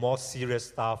there to more serious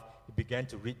stuff. He began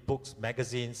to read books,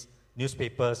 magazines,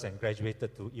 newspapers, and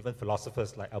graduated to even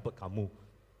philosophers like Albert Camus.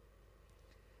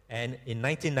 And in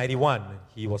 1991,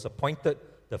 he was appointed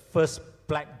the first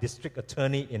black district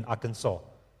attorney in Arkansas,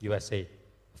 USA.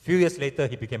 A few years later,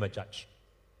 he became a judge.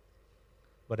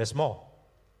 But there's more.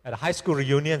 At a high school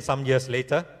reunion some years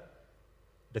later,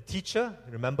 the teacher,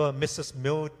 remember Mrs.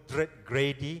 Mildred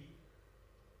Grady,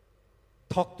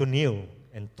 talked to Neal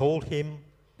and told him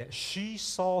that she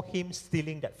saw him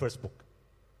stealing that first book.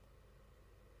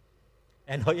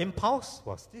 And her impulse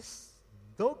was, this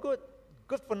no good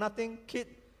for nothing kid.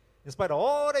 In spite of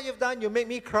all that you've done, you make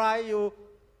me cry, you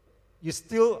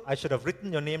I should have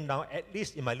written your name down, at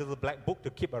least in my little black book, to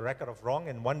keep a record of wrong,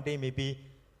 and one day maybe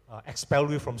expel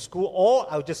you from school, or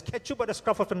I'll just catch you by the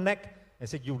scruff of the neck and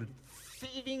say, you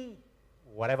thieving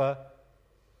whatever,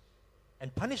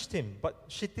 and punished him. But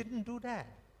she didn't do that.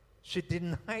 She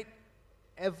denied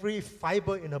every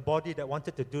fiber in her body that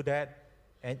wanted to do that,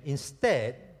 and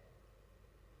instead,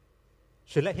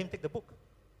 she let him take the book.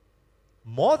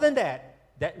 More than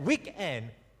that weekend,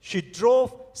 she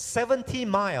drove 70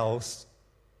 miles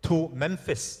to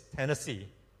Memphis, Tennessee,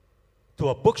 to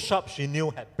a bookshop she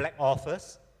knew had black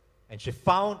authors, and she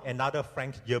found another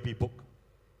Frank Yerby book.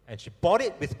 And she bought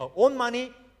it with her own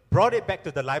money, brought it back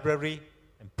to the library,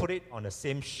 and put it on the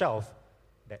same shelf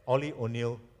that Ollie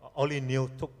Neal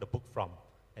took the book from.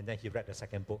 And then he read the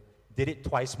second book. Did it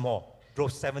twice more.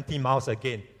 Drove 70 miles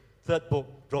again. Third book,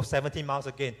 drove 70 miles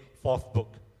again. Fourth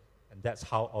book. And that's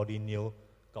how Ollie Neal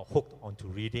got hooked onto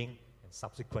reading and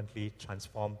subsequently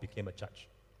transformed, became a judge.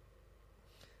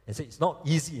 And so it's not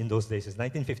easy in those days. It's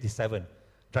 1957.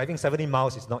 Driving 70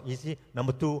 miles is not easy.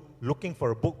 Number two, looking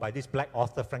for a book by this black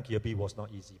author, Frank Yerby, was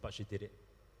not easy, but she did it.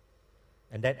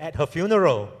 And then at her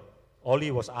funeral,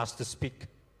 Ollie was asked to speak.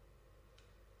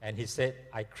 And he said,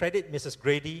 I credit Mrs.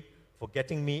 Grady for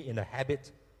getting me in the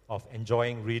habit of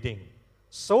enjoying reading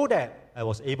so that I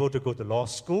was able to go to law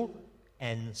school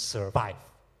and survive.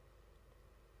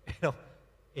 You know,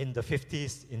 in the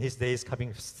 50s, in his days,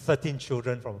 coming 13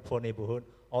 children from a poor neighborhood,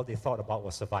 all they thought about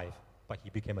was survive. But he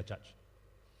became a judge.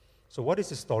 So what is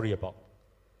this story about?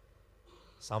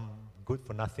 Some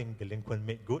good-for-nothing delinquent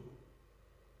made good?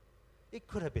 It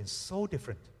could have been so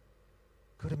different.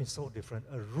 Could have been so different.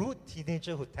 A rude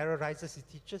teenager who terrorizes his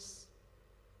teachers?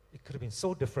 It could have been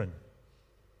so different.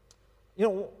 You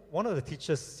know, one of the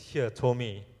teachers here told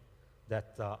me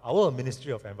that our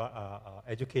Ministry of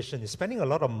Education is spending a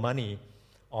lot of money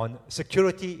on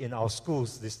security in our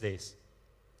schools these days.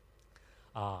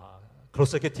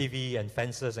 Closed-circuit TV and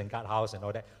fences and guardhouse and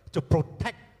all that, to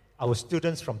protect our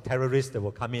students from terrorists that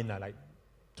will come in and like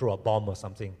throw a bomb or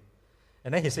something.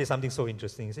 And then he said something so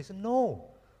interesting. He says, no,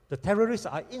 the terrorists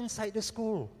are inside the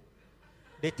school.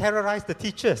 They terrorize the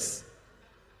teachers.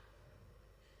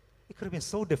 It could have been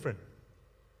so different.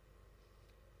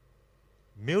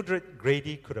 Mildred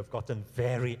Grady could have gotten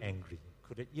very angry,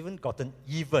 could have even gotten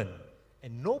even,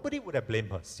 and nobody would have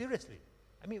blamed her, seriously.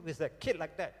 I mean, with a kid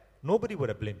like that, nobody would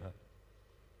have blamed her.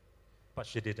 But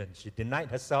she didn't. She denied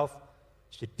herself.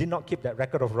 She did not keep that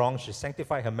record of wrong. She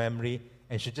sanctified her memory,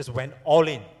 and she just went all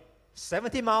in.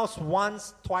 70 miles,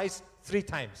 once, twice, 3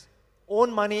 times.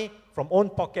 Own money from own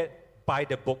pocket, buy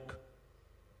the book.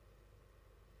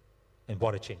 And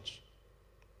what a change.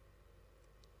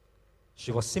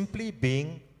 She was simply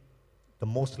being the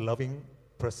most loving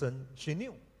person she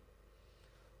knew.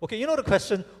 Okay, you know the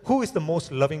question, who is the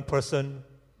most loving person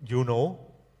you know?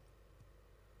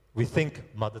 We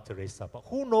think Mother Teresa, but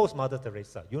who knows Mother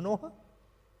Teresa? You know her?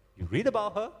 You read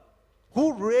about her?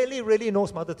 Who really, really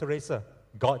knows Mother Teresa?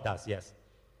 God does, yes.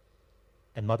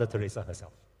 And Mother Teresa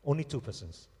herself. Only 2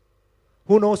 persons.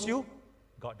 Who knows you?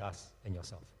 God does, and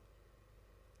yourself.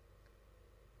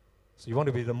 So you want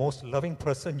to be the most loving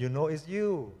person you know is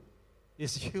you.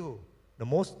 It's you. The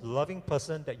most loving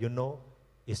person that you know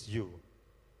is you.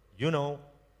 You know,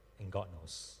 and God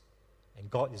knows. And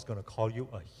God is going to call you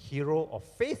a hero of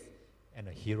faith and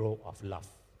a hero of love.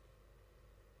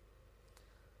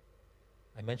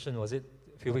 I mentioned, was it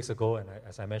a few weeks ago, and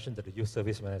as I mentioned to the youth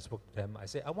service when I spoke to them, I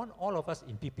said, I want all of us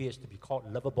in PPH to be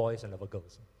called lover boys and lover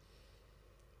girls.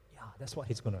 Yeah, that's what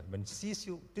he's going to, when he sees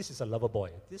you, this is a lover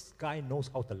boy. This guy knows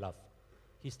how to love.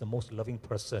 He's the most loving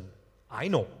person I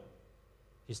know.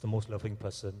 He's the most loving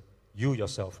person you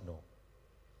yourself know.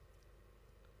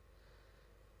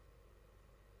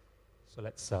 So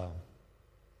let's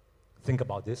think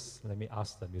about this. Let me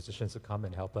ask the musicians to come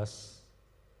and help us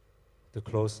to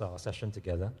close our session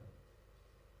together.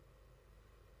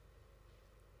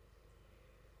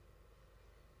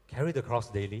 Carry the cross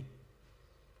daily.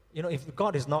 You know, if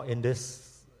God is not in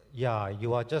this, yeah,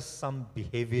 you are just some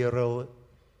behavioral,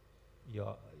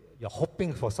 you're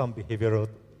hoping for some behavioral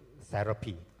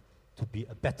therapy to be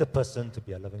a better person, to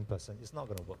be a loving person. It's not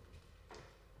going to work.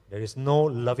 There is no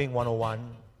loving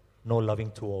 101, no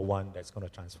loving 201 that's going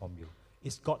to transform you.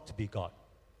 It's got to be God.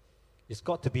 It's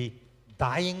got to be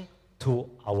dying to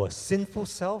our sinful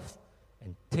self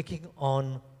and taking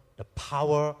on the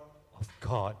power of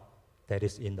God that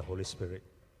is in the Holy Spirit.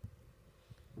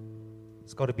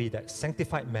 It's got to be that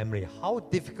sanctified memory. How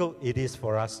difficult it is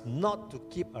for us not to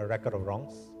keep a record of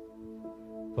wrongs.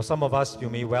 For some of us, you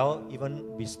may well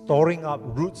even be storing up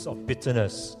roots of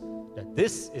bitterness. That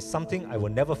this is something I will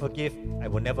never forgive, I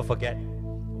will never forget.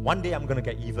 One day I'm going to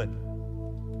get even.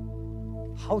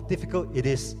 how difficult it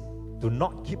is to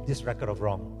not keep this record of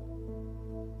wrong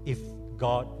if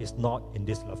God is not in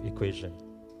this love equation.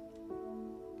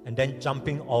 And then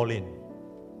jumping all in.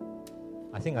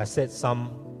 I think I said some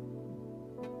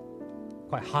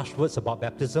quite harsh words about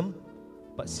baptism,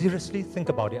 but seriously, think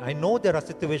about it. I know there are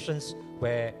situations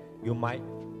where you might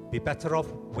be better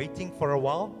off waiting for a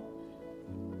while,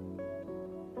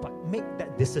 but make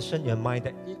that decision in your mind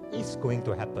that it is going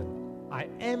to happen. I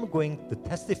am going to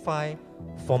testify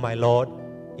for my Lord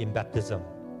in baptism.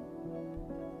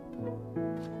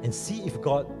 And see if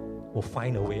God will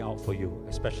find a way out for you,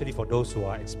 especially for those who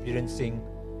are experiencing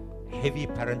heavy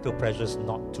parental pressures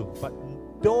not to. But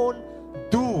don't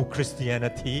do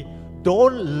Christianity.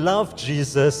 Don't love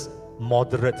Jesus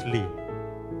moderately.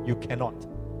 You cannot.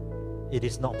 It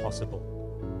is not possible.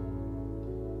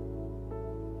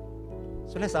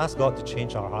 So let's ask God to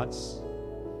change our hearts.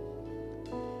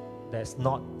 That's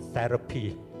not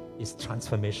therapy, it's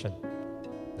transformation.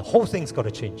 The whole thing's got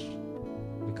to change.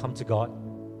 We come to God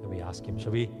and we ask Him.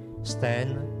 Shall we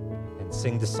stand and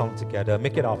sing this song together?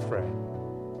 Make it our prayer.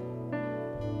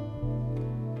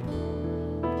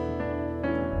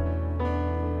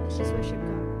 Let's just worship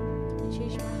God.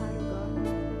 Change my heart, oh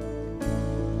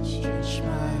God. Change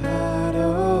my heart,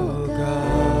 oh God.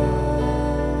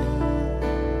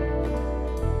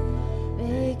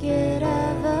 Make it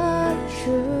ever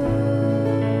true.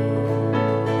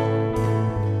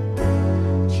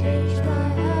 Change my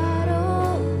heart,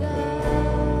 oh God.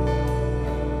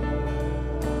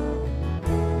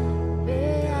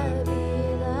 May I be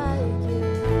like you.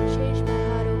 Change my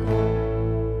heart, oh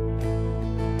God.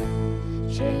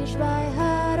 Change my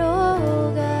heart,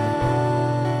 oh God.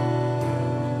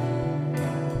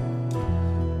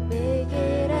 Make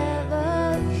it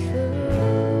ever true.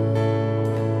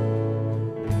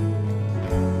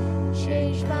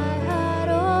 Change my heart,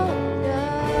 oh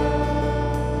God.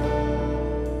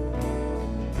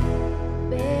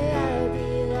 May I be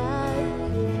like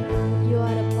you. You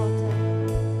are the potter.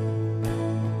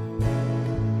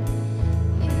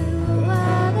 You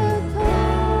are the potter.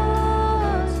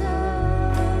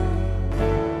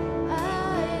 I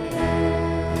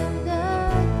am the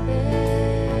clay.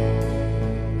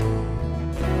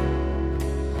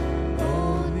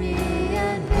 Mold me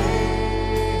and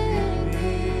make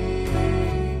me.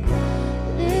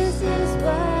 This is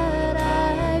what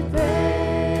I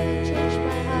pray. Change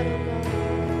my heart, oh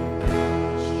God.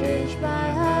 Change my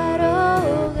heart,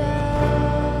 oh God.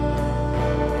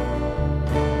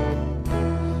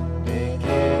 Make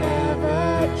it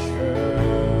ever true.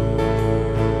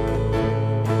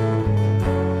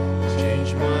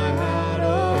 Change my heart,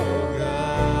 oh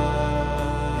God.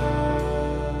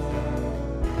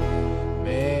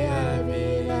 May I be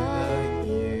like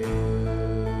you.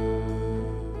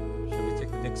 Shall we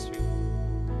take the next few?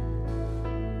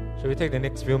 Shall we take the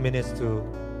next few minutes to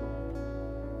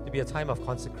be a time of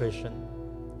consecration?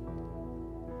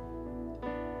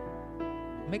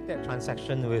 Make that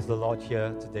transaction with the Lord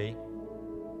here today.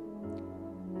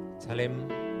 Tell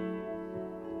Him,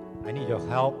 I need your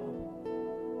help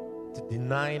to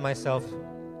deny myself,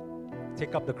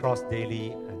 take up the cross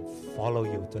daily and follow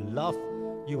you, to love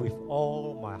you with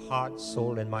all my heart,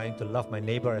 soul, and mind, to love my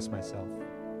neighbor as myself.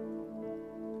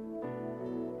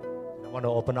 I want to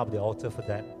open up the altar for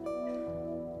that.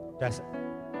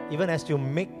 Even as you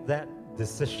make that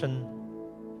decision,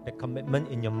 that commitment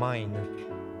in your mind,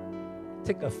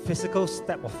 take a physical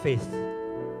step of faith.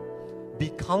 Be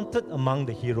counted among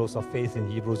the heroes of faith in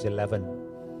Hebrews 11.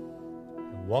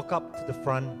 And walk up to the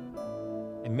front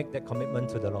and make that commitment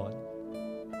to the Lord.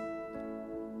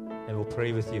 And we'll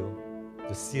pray with you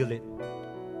to seal it.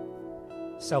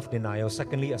 Self-denial.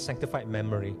 Secondly, a sanctified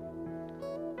memory.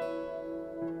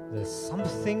 There's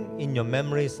something in your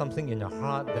memory, something in your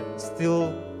heart that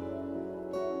still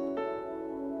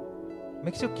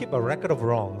makes you keep a record of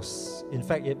wrongs. In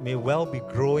fact, it may well be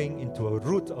growing into a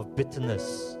root of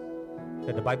bitterness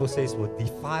that the Bible says will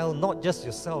defile not just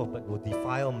yourself, but will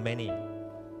defile many.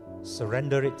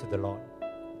 Surrender it to the Lord.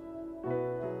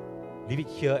 Leave it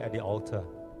here at the altar.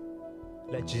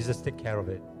 Let Jesus take care of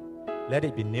it. Let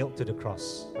it be nailed to the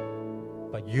cross.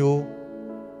 But you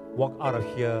walk out of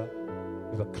here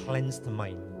with a cleansed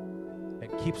mind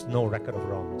that keeps no record of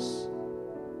wrongs.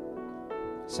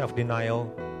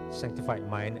 Self-denial, sanctified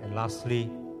mind, and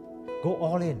lastly, go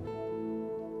all in.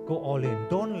 Go all in.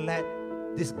 Don't let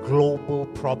these global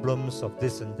problems of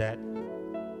this and that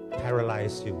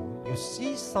paralyze you. You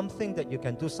see something that you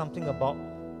can do something about,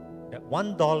 that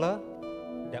 $1,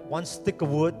 that one stick of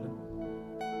wood,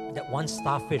 that one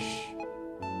starfish.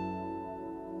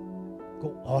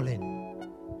 Go all in.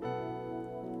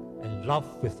 And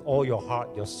love with all your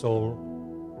heart, your soul,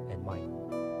 and might.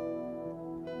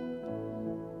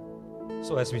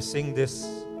 So as we sing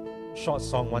this short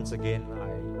song once again,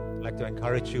 I'd like to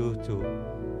encourage you to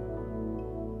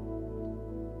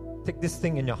take this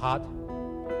thing in your heart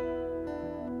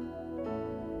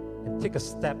and take a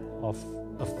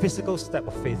physical step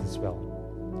of faith as well.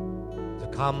 To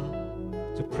come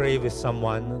to pray with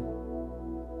someone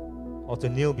or to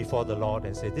kneel before the Lord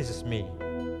and say, this is me.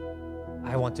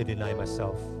 I want to deny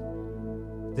myself.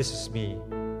 This is me.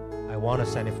 I want a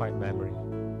sanctified memory.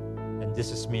 And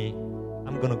this is me.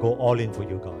 I'm going to go all in for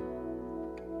you, God.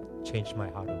 Change my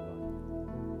heart, oh God.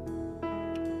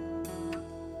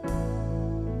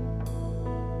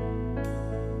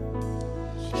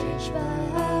 Change my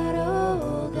heart,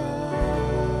 oh God.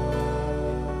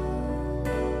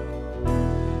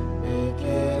 Make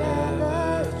it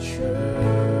ever true.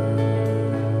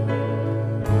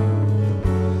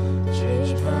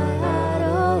 Change my heart,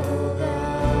 oh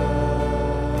God.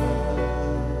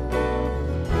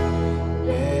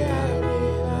 May I be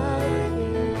like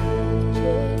you.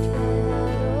 Change my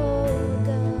heart, oh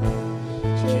God.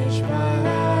 Change my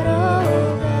heart,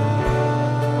 oh God.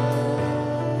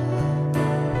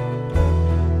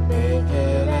 Make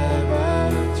it ever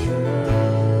true.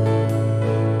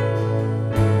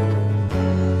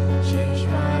 Change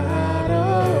my heart,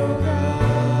 oh God.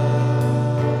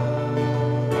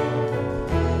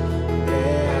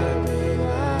 May I be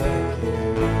like you.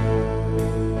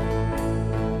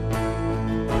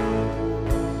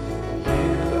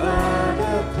 You are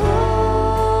the potter.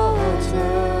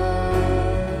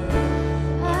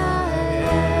 I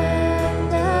am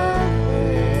the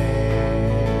clay.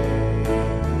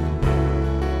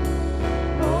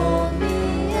 Mold me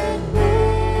and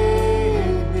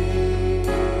make me.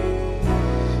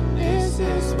 This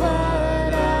is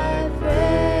what I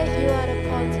pray.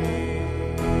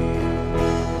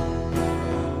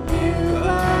 You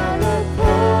are the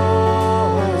potter. You are the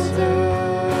potter.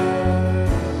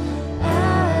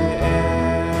 I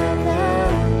am the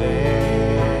clay.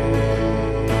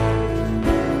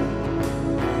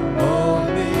 Mold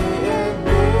me and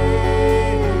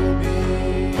make me.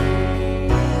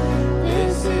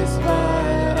 This is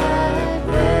what I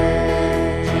pray.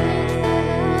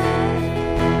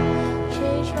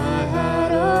 Change my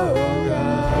heart, oh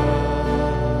God.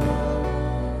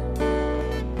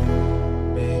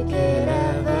 Make it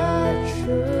ever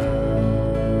true.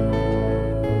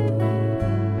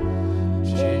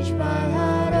 Change my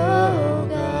heart, oh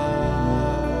God.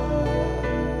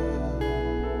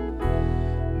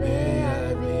 May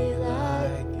I be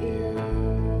like you.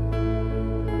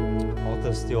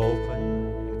 Altar still open. I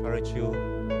encourage you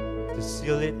to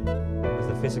seal it with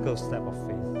a physical step of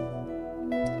faith.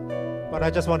 But I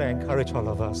just want to encourage all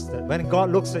of us that when God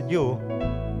looks at you,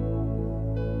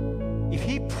 if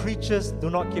He preaches, do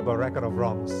not keep a record of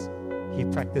wrongs, He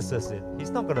practices it.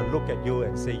 He's not going to look at you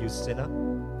and say, you sinner.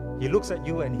 He looks at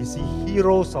you and He sees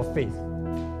heroes of faith.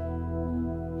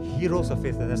 Heroes of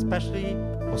faith. And especially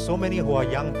for so many who are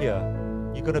young here,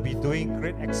 you're going to be doing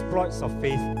great exploits of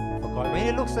faith for God. When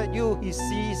He looks at you, He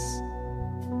sees,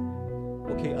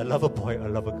 okay, a lover boy, a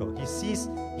lover girl. He sees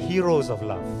heroes of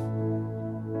love.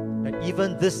 That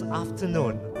even this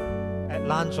afternoon, at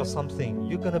lunch or something,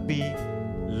 you're going to be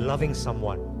loving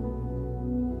someone.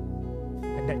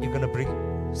 And that you're going to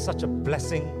bring such a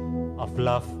blessing of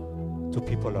love to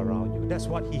people around you. That's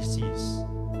what He sees.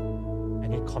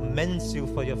 And He commends you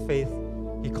for your faith.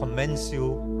 He commends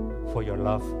you for your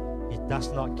love. He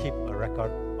does not keep a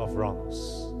record of wrongs.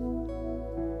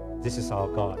 This is our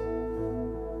God.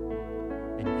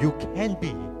 And you can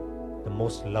be the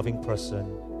most loving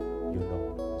person you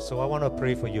know. So I want to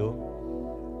pray for you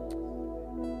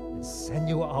and send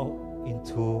you out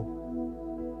into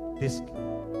this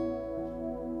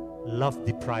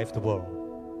love-deprived world.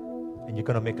 And you're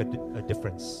going to make a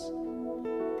difference.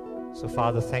 So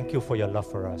Father, thank you for your love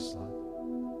for us, Lord.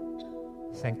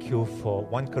 Thank you for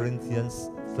 1 Corinthians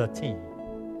 13.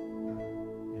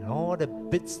 And all the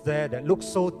bits there that look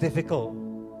so difficult,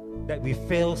 that we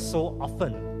fail so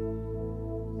often.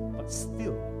 But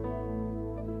still,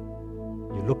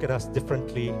 you look at us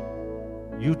differently.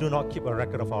 You do not keep a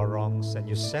record of our wrongs. And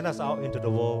you send us out into the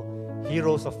world,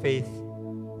 heroes of faith,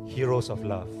 heroes of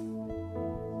love.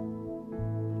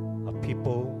 A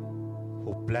people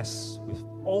who bless with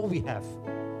all we have,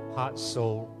 heart,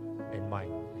 soul, and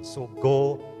mind. And so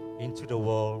go into the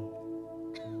world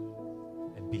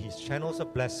and be His channels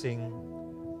of blessing,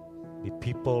 be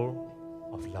people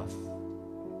of love.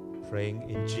 Praying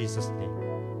in Jesus' name.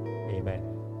 Amen.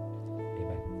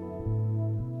 Amen.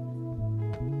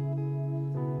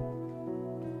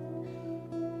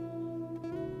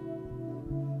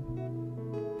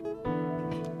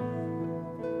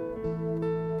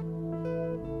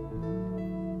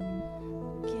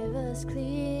 us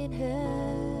clean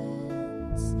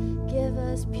hands, give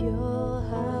us pure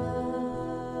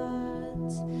hearts.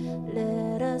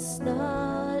 Let us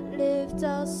not lift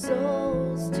our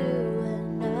souls to